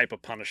thing this type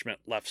of punishment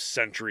left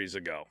centuries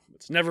ago.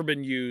 It's never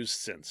been used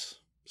since,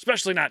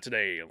 especially not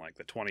today in like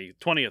the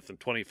 20th and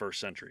 21st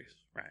centuries.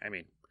 Right? I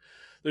mean,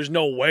 there's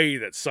no way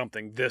that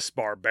something this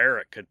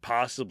barbaric could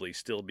possibly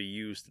still be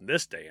used in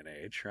this day and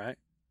age, right?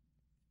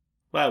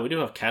 Well, we do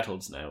have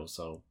kettles now,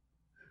 so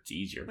it's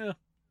easier. Yeah.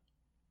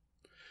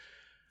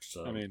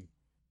 So. I mean,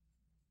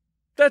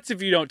 that's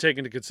if you don't take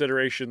into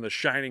consideration the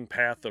Shining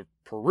Path of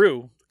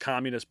Peru. The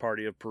Communist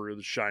Party of Peru,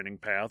 the Shining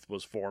Path,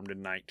 was formed in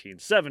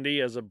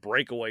 1970 as a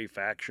breakaway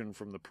faction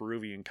from the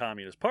Peruvian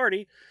Communist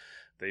Party.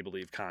 They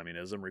believed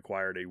communism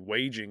required a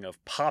waging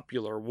of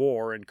popular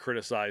war and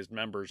criticized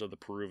members of the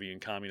Peruvian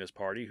Communist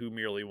Party who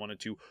merely wanted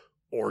to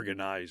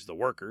organize the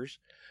workers.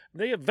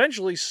 They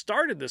eventually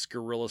started this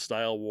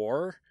guerrilla-style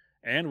war,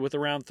 and with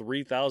around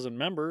 3,000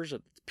 members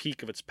at the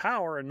peak of its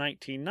power in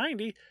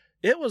 1990,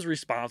 it was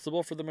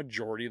responsible for the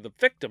majority of the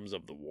victims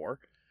of the war,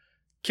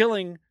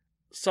 killing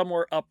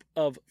somewhere up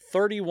of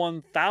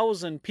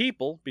 31,000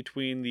 people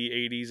between the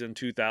 80s and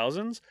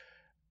 2000s,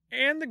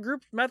 and the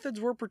group's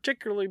methods were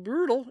particularly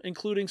brutal,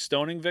 including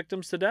stoning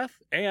victims to death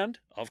and,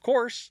 of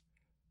course,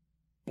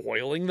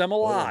 boiling them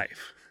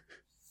alive.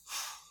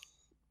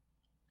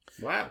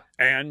 Wow.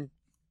 And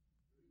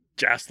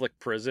Jaslik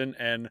prison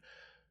and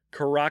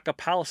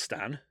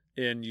Karakapalistan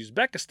in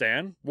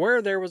Uzbekistan,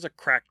 where there was a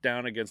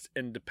crackdown against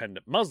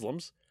independent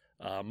Muslims.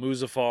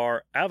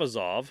 Muzaffar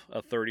Avazov,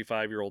 a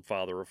 35-year-old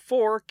father of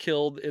four,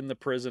 killed in the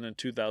prison in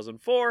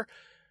 2004,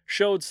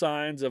 showed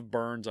signs of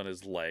burns on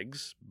his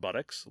legs,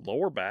 buttocks,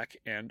 lower back,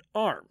 and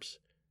arms.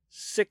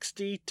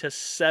 60 to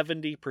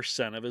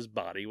 70% of his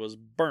body was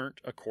burnt,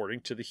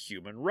 according to the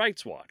Human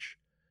Rights Watch.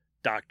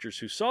 Doctors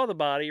who saw the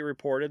body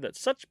reported that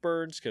such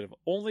burns could have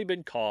only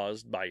been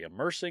caused by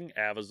immersing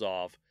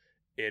Avazov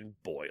in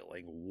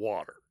boiling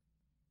water.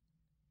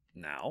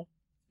 Now,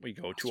 we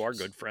go to our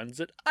good friends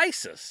at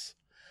ISIS.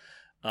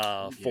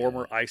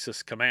 Former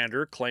ISIS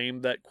commander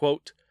claimed that,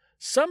 quote,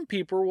 some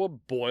people will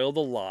boil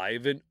the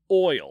live in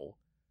oil,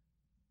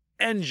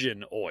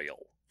 engine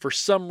oil. For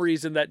some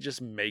reason, that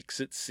just makes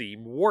it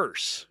seem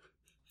worse.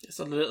 It's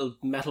a little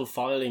metal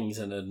filings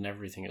in it and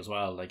everything as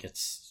well. Like,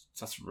 that's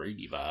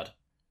really bad.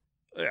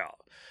 Yeah.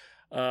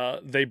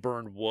 They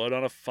burned wood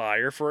on a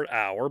fire for an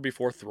hour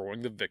before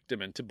throwing the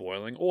victim into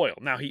boiling oil.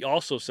 Now, he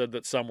also said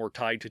that some were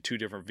tied to 2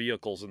 different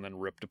vehicles and then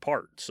ripped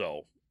apart.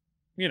 So,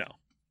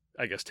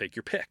 I guess take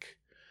your pick.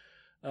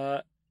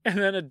 And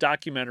then a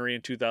documentary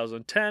in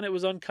 2010, it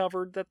was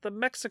uncovered that the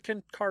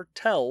Mexican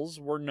cartels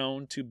were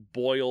known to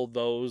boil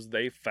those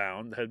they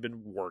found had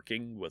been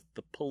working with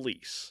the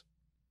police.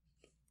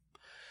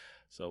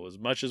 So as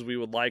much as we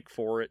would like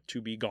for it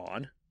to be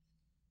gone,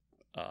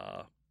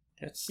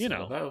 it's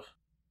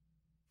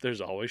there's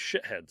always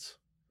shitheads.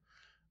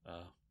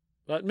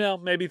 But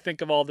maybe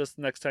think of all this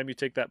next time you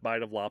take that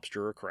bite of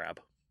lobster or crab.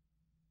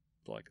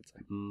 That's all I could say.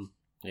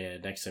 Yeah,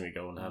 next time you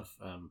go and have...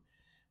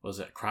 was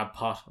it a crab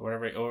pot or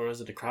whatever, or was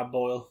it a crab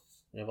boil?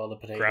 You have all the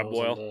potatoes. Crab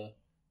boil.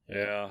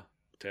 Yeah,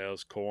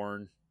 potatoes,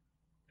 corn,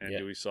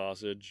 andouille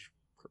sausage,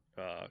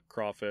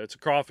 crawfish. It's a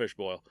crawfish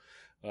boil.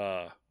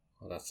 Well,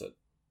 that's it.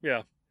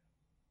 Yeah,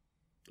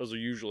 those are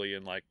usually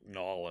in like New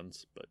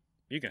Orleans, but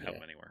you can have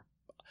them anywhere.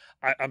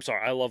 I'm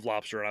sorry, I love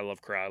lobster and I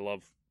love crab. I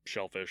love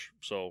shellfish,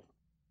 so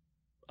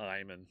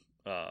I'm in.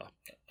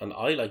 And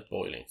I like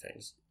boiling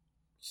things,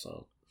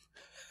 so.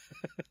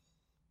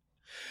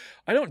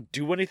 I don't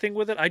do anything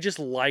with it. I just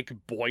like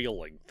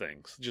boiling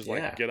things. Just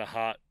like get a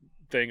hot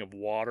thing of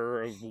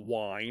water, of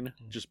wine,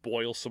 just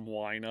boil some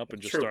wine up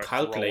and just start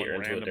calculator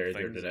throwing into it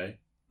random things.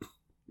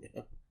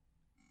 today.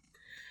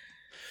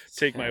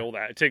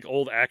 Take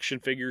old action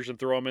figures and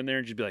throw them in there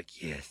and just be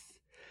like,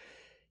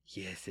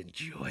 yes,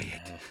 enjoy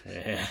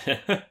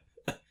it.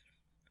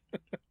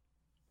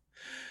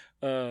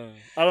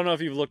 I don't know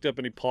if you've looked up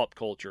any pop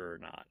culture or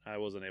not. I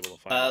wasn't able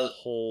to find a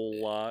whole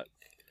lot.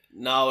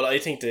 No, I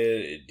think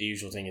the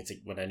usual thing is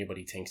when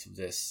anybody thinks of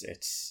this,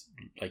 it's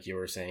like you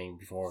were saying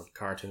before,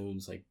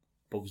 cartoons like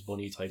Bugs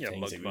Bunny type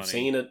things. Like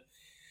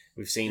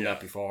we've seen that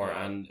before.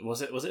 Yeah. And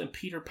was it in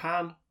Peter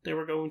Pan they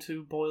were going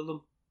to boil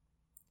them?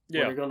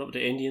 Yeah, we're going up to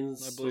the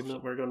Indians. I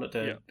believe we're going to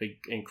the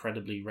big,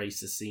 incredibly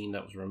racist scene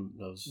that was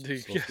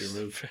supposed to be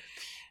removed.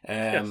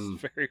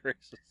 Very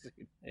racist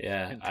scene.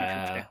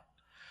 Yeah,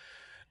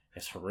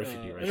 it's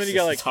horrifically racist. And then you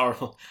got it's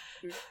horrible,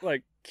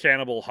 like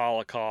Cannibal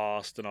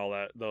Holocaust and all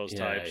that. Those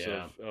types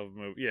of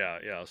movies.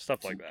 Yeah,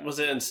 stuff like that. Was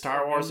it in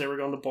Star Wars they were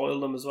going to boil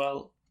them as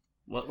well?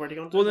 What were they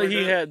going to? Well,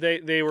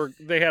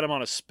 they had him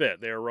on a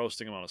spit. They were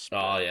roasting him on a spit.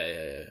 Oh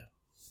yeah.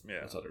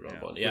 I thought they were going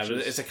to boil. Yeah,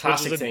 it's a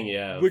classic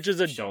thing. Which is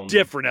a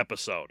different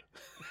episode.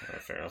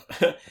 Fair enough.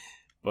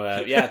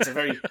 But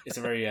it's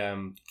a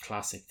very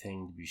classic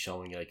thing to be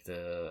showing, like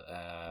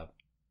the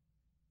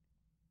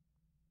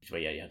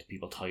you had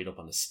people tied up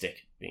on a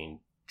stick being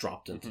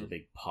dropped into the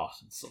big pot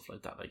and stuff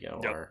like that,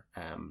 or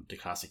the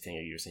classic thing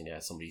you were saying,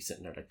 somebody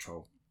sitting there like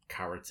throwing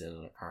carrots in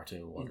a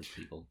cartoon while there's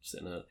people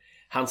sitting in it.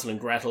 Hansel and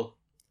Gretel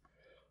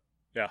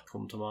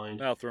come to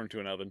mind. I'll throw them to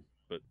an oven,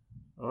 but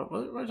why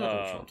don't they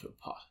throw them to a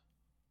pot?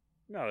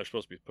 No, they're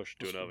supposed to be pushed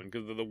to an oven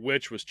because the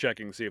witch was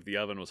checking to see if the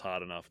oven was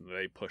hot enough, and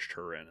they pushed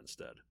her in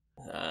instead.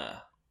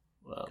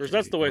 Because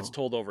that's the way it's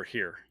told over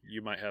here.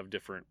 You might have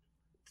different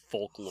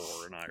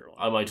folklore in Ireland.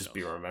 I might just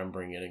be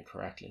remembering it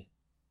incorrectly.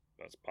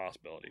 That's a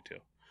possibility too.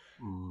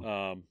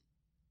 Kind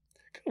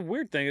of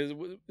weird thing is,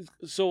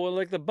 so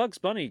like the Bugs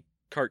Bunny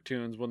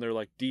cartoons, when they're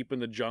like deep in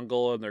the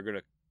jungle and they're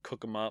gonna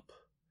cook them up,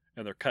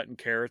 and they're cutting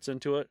carrots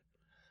into it.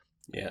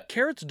 Yeah,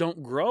 carrots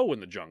don't grow in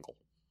the jungle.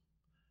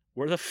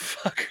 Where the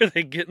fuck are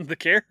they getting the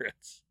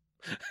carrots?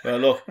 Well,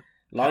 look,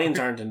 lions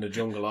aren't in the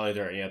jungle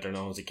either. Yeah, they're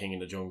known as the king of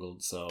the jungle.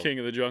 So king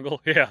of the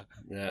jungle, yeah.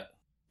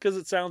 Because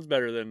it sounds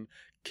better than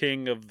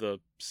king of the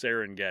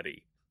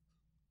Serengeti.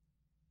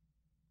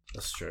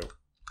 That's true.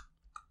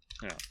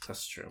 Yeah,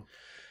 that's true.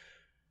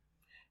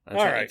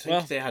 I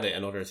think they had it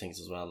in other things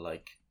as well.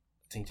 Like,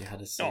 I think they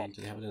had a scene.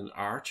 Did they have it in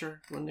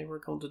Archer when they were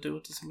going to do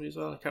it to somebody as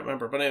well? I can't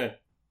remember. But anyway,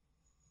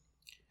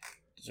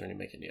 doesn't really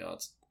make any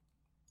odds.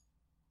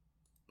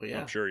 But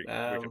yeah, I'm sure you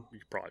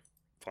could probably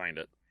find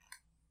it.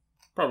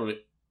 Probably.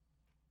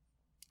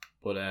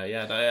 But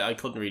I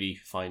couldn't really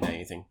find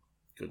anything.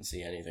 Couldn't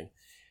see anything.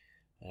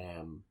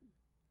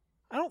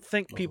 I don't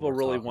think people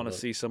really want to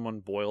see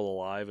someone boiled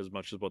alive as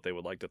much as what they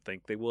would like to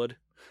think they would.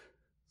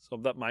 So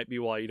that might be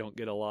why you don't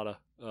get a lot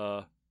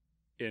of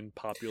in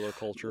popular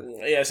culture.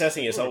 Yeah, so I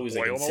think it's always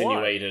like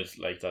insinuated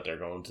like that they're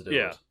going to do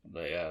it.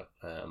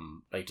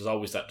 Like there's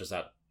always that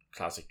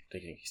classic,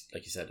 like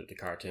you said, the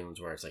cartoons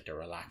where it's like they're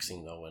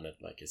relaxing though, and it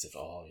like as if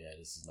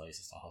this is nice,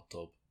 it's a hot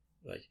tub.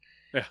 Like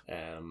Yeah.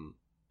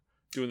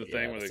 Doing the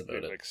thing where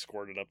they like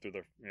squirt it up through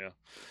their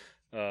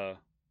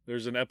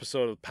there's an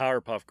episode of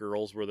Powerpuff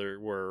Girls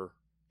where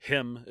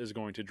Him is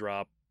going to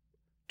drop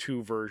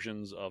 2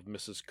 versions of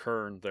Mrs.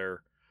 Kern,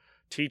 their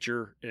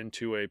teacher,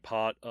 into a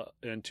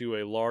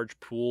large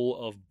pool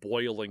of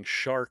boiling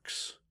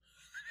sharks.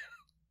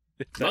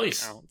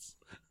 Nice. Counts.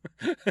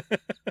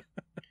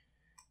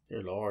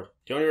 Dear Lord.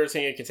 The only other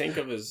thing I can think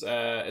of is it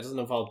doesn't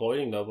involve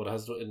boiling though, but it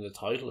has in the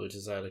title, which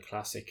is the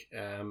classic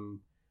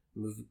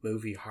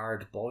movie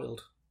Hard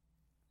Boiled.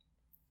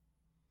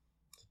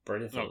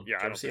 Brilliant film. Yeah,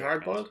 Did you ever see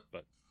Hard Boiled?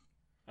 But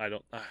I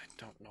don't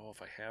know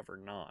if I have or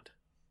not.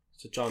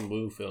 It's a John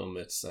Woo film.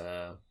 It's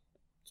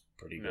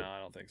pretty good. No, I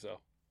don't think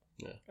so.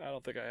 Yeah, I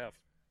don't think I have.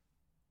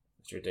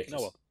 It's ridiculous.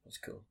 No, well. That's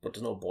cool, but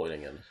there's no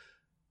boiling in it.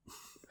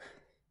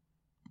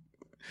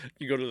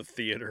 You go to the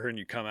theater and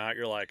you come out,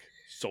 you're like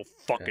so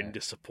fucking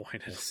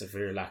disappointed. A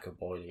severe lack of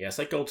boiling. Yeah, it's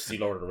like going to see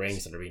Lord of the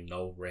Rings and there being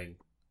no ring.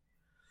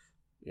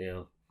 You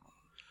know,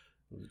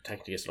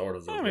 technically it's Lord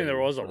of the Rings. I mean, there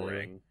was a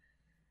ring.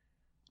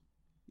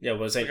 Yeah,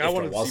 well, like, if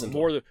there wasn't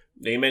more. You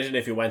imagine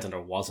if you went and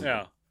there wasn't.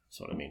 Yeah, that's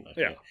what I mean. Like,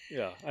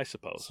 yeah, I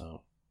suppose.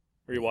 So,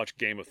 or you watch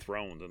Game of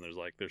Thrones and there's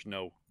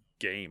no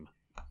game.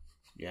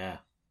 Yeah,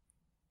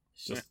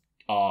 it's just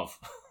off.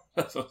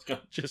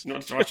 Just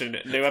watching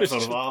a new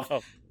episode of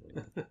Off.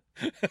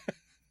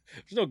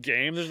 There's no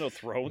game. There's no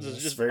thrones.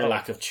 It's just very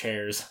lack of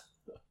chairs.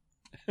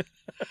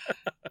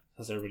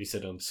 As everybody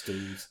sit on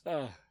stools.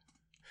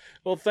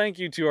 Well, thank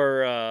you to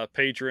our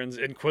patrons,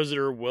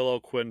 Inquisitor Willow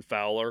Quinn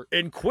Fowler,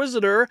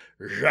 Inquisitor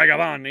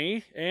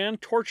Jagabani,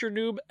 and Torture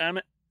Noob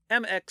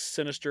MX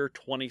Sinister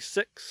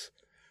 26.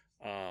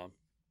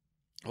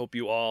 Hope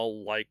you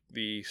all like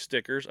the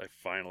stickers I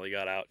finally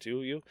got out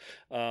to you.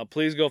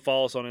 Please go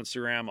follow us on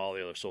Instagram, all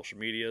the other social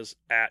medias,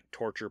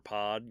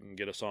 @TorturePod, and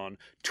get us on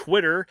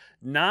Twitter,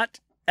 not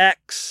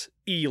X,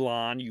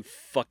 Elon, you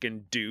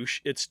fucking douche.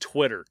 It's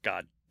Twitter,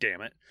 god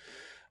damn it.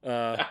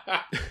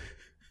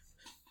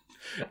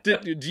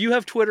 Do you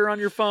have Twitter on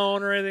your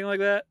phone or anything like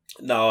that?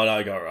 No,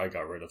 I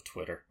got rid of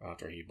Twitter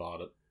after he bought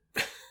it.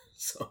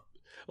 So,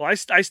 well,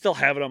 I still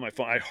have it on my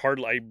phone. I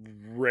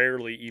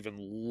rarely even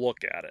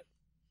look at it,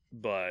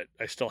 but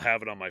I still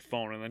have it on my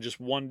phone. And then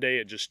just one day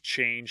it just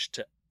changed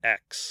to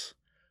X.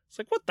 It's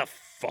like, what the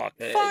fuck?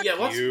 Fuck you.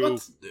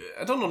 What's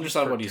I don't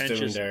understand what he's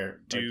doing there.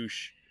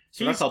 Douche.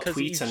 So he's not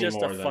tweets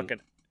anymore.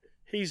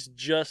 He's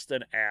just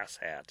an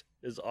asshat.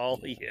 Is all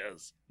he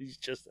is. He's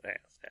just an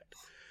asshat.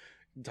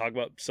 Talk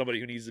about somebody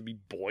who needs to be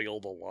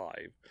boiled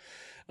alive.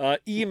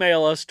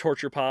 Email us,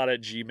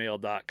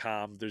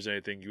 torturepod@gmail.com. If there's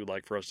anything you would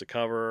like for us to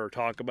cover or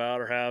talk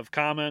about or have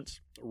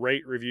comments,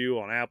 rate, review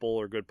on Apple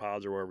or Good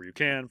Pods or wherever you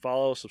can.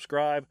 Follow,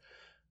 subscribe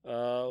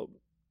on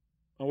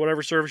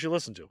whatever service you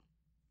listen to.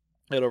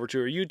 Head over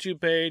to our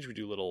YouTube page. We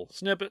do little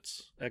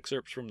snippets,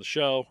 excerpts from the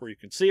show where you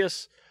can see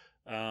us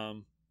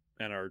and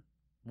our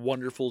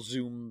wonderful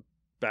Zoom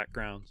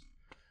backgrounds.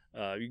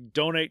 You can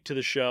donate to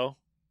the show.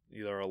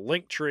 Either a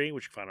link tree,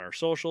 which you can find on our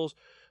socials,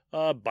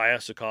 buy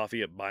us a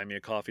coffee at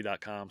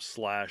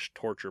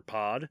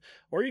buymeacoffee.com/torturepod,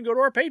 or you can go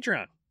to our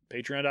Patreon,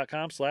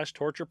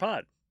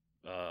 patreon.com/torturepod.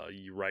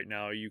 Right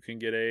now you can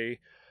get a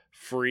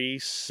free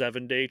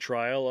 7-day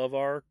trial of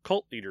our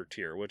Cult Leader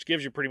tier, which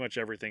gives you pretty much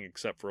everything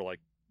except for the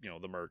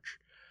merch.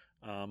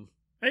 And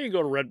you can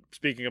go to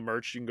speaking of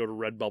merch, you can go to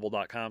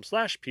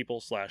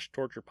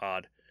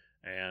redbubble.com/people/torturepod,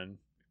 and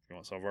if you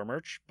want some of our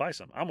merch, buy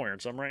some. I'm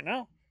wearing some right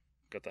now.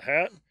 Got the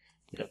hat,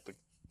 got the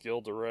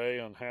Gilles de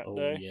Rais on Hat Day.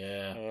 Oh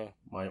yeah,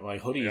 my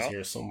hoodie is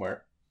here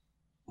somewhere.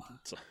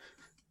 So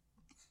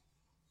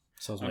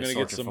it's my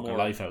Sort Your Fucking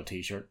Life Out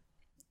t-shirt.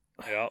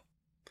 Yeah,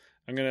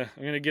 I'm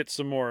gonna get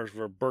some more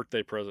for a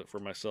birthday present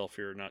for myself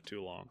here not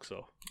too long.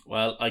 So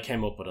well, I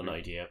came up with an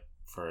idea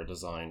for a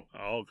design.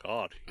 Oh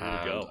God, here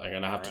we go. I'm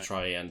gonna have to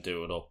try and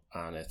do it up,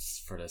 and it's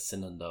for the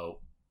Sinando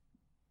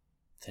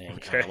thing.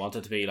 Okay. And I want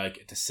it to be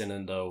like the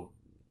Sinando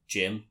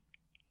gym.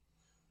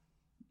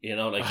 You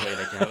know, like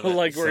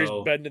where he's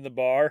bending the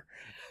bar.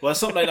 Well,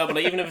 something like that. But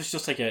even if it's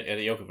just like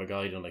a yoke of a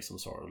guy doing like some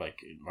sort of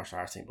like martial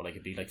arts thing, but like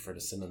it'd be like for the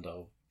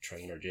Sinando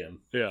trainer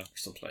gym, or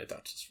something like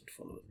that, just for the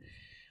fun of it.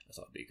 I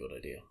thought it'd be a good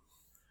idea.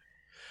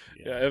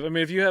 Yeah,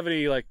 if you have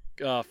any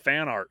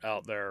fan art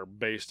out there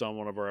based on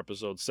one of our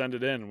episodes, send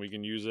it in and we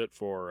can use it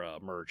for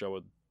merch.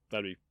 That'd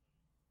be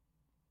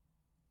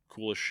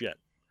cool as shit.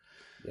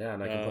 Yeah,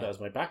 and I can put it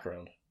as my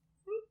background.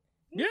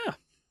 Yeah.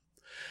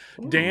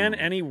 Ooh. Dan,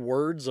 any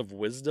words of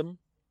wisdom?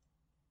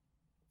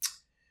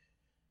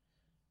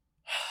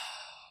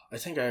 I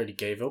think I already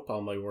gave up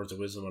all my words of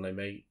wisdom when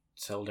I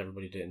told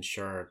everybody to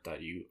ensure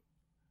that you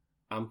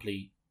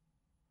amply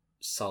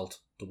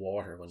salt the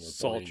water when you're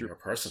boiling your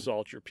person.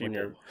 Salt your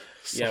people.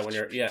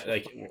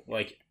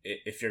 Like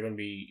if you're going to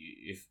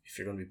be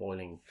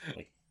boiling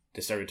like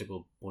the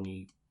stereotypical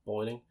bunny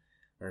boiling,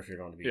 or if you're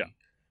going to be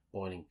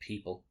boiling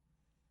people,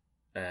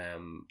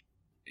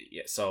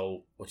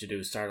 so what you do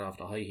is start off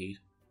at a high heat,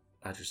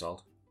 add your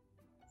salt,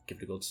 give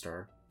it a good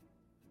stir,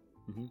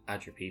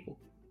 add your people,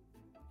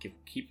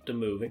 keep them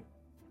moving,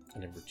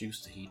 and then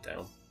reduce the heat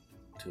down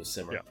to a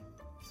simmer.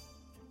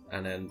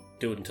 and then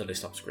do it until they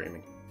stop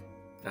screaming.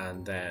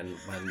 And then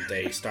when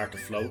they start to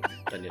float,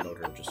 then you know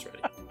they're just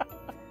ready.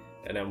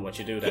 And then what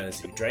you do then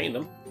is you drain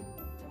them,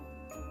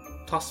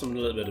 toss them in a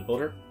little bit of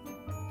butter.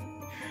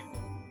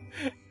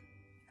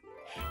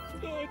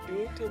 Oh, do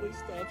it till they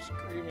stop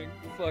screaming.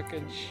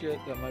 Fucking shit,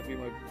 that might be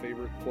my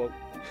favorite quote.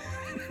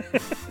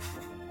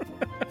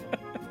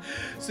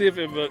 See, if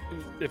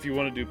you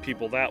want to do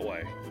people that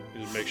way,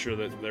 you just make sure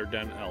that they're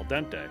al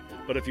dente.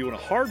 But if you want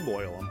to hard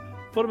boil them,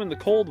 put them in the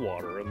cold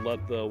water and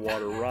let the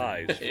water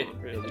rise,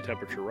 the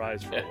temperature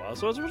rise for a while.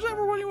 So it's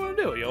whichever one you want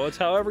to do. It's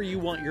however you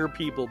want your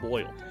people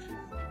boiled.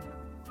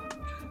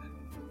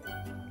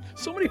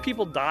 So many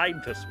people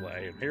died this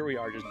way, and here we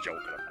are just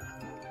joking about it.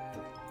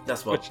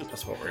 That's what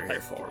we're here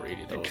for,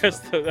 really. Though,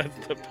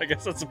 I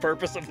guess that's the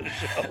purpose of the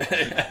show.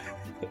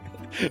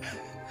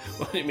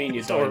 What do you mean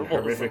you died in a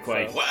horrific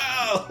way?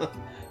 Wow!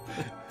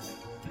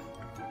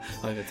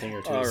 I have a thing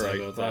or two to say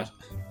about that.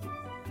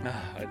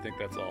 I think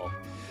that's all.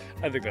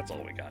 I think that's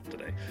all we got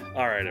today.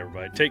 All right,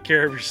 everybody. Take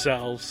care of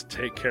yourselves.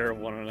 Take care of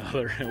one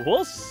another. And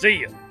we'll see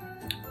you.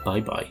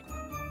 Bye-bye.